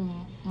creative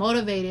and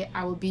motivated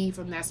I would be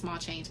from that small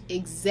change.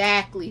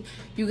 Exactly.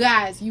 You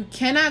guys, you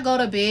cannot go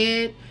to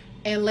bed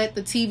and let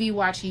the TV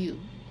watch you.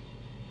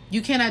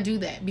 You cannot do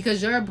that,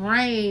 because your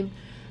brain,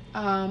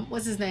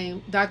 what's his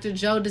name? Dr.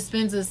 Joe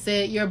Dispenza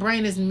said your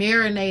brain is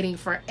marinating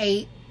for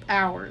 8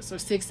 hours or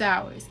 6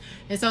 hours.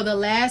 And so the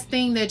last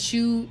thing that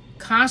you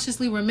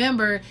consciously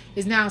remember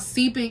is now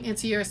seeping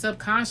into your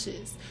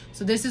subconscious.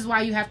 So this is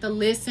why you have to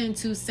listen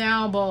to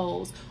sound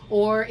bowls,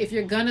 or if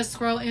you're gonna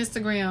scroll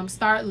Instagram,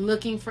 start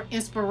looking for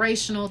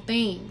inspirational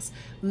things.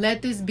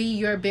 Let this be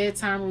your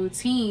bedtime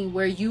routine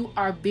where you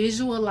are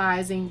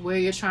visualizing where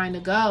you're trying to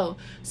go,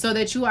 so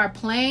that you are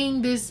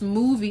playing this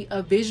movie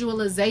of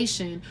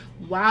visualization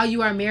while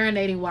you are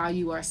marinating, while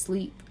you are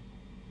asleep.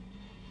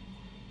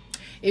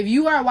 If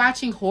you are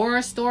watching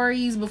horror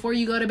stories before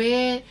you go to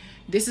bed,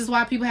 this is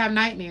why people have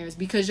nightmares,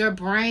 because your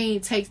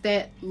brain takes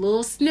that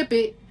little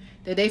snippet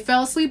that they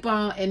fell asleep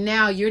on, and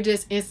now you're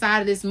just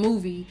inside of this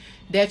movie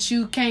that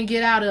you can't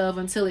get out of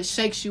until it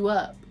shakes you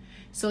up.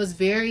 So it's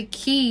very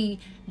key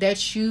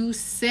that you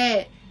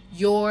set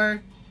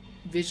your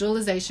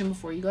visualization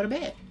before you go to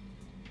bed.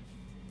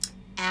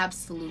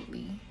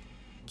 Absolutely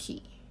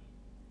key.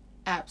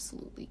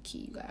 Absolutely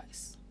key, you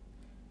guys.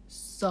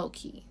 So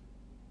key.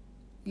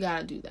 You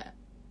gotta do that.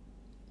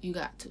 You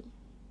got to.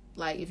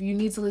 Like, if you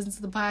need to listen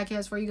to the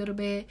podcast before you go to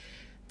bed,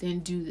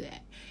 then do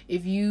that.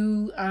 If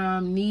you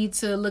need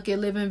to look at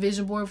living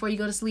vision board before you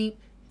go to sleep,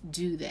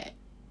 do that.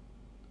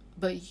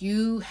 But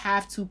you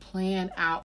have to plan out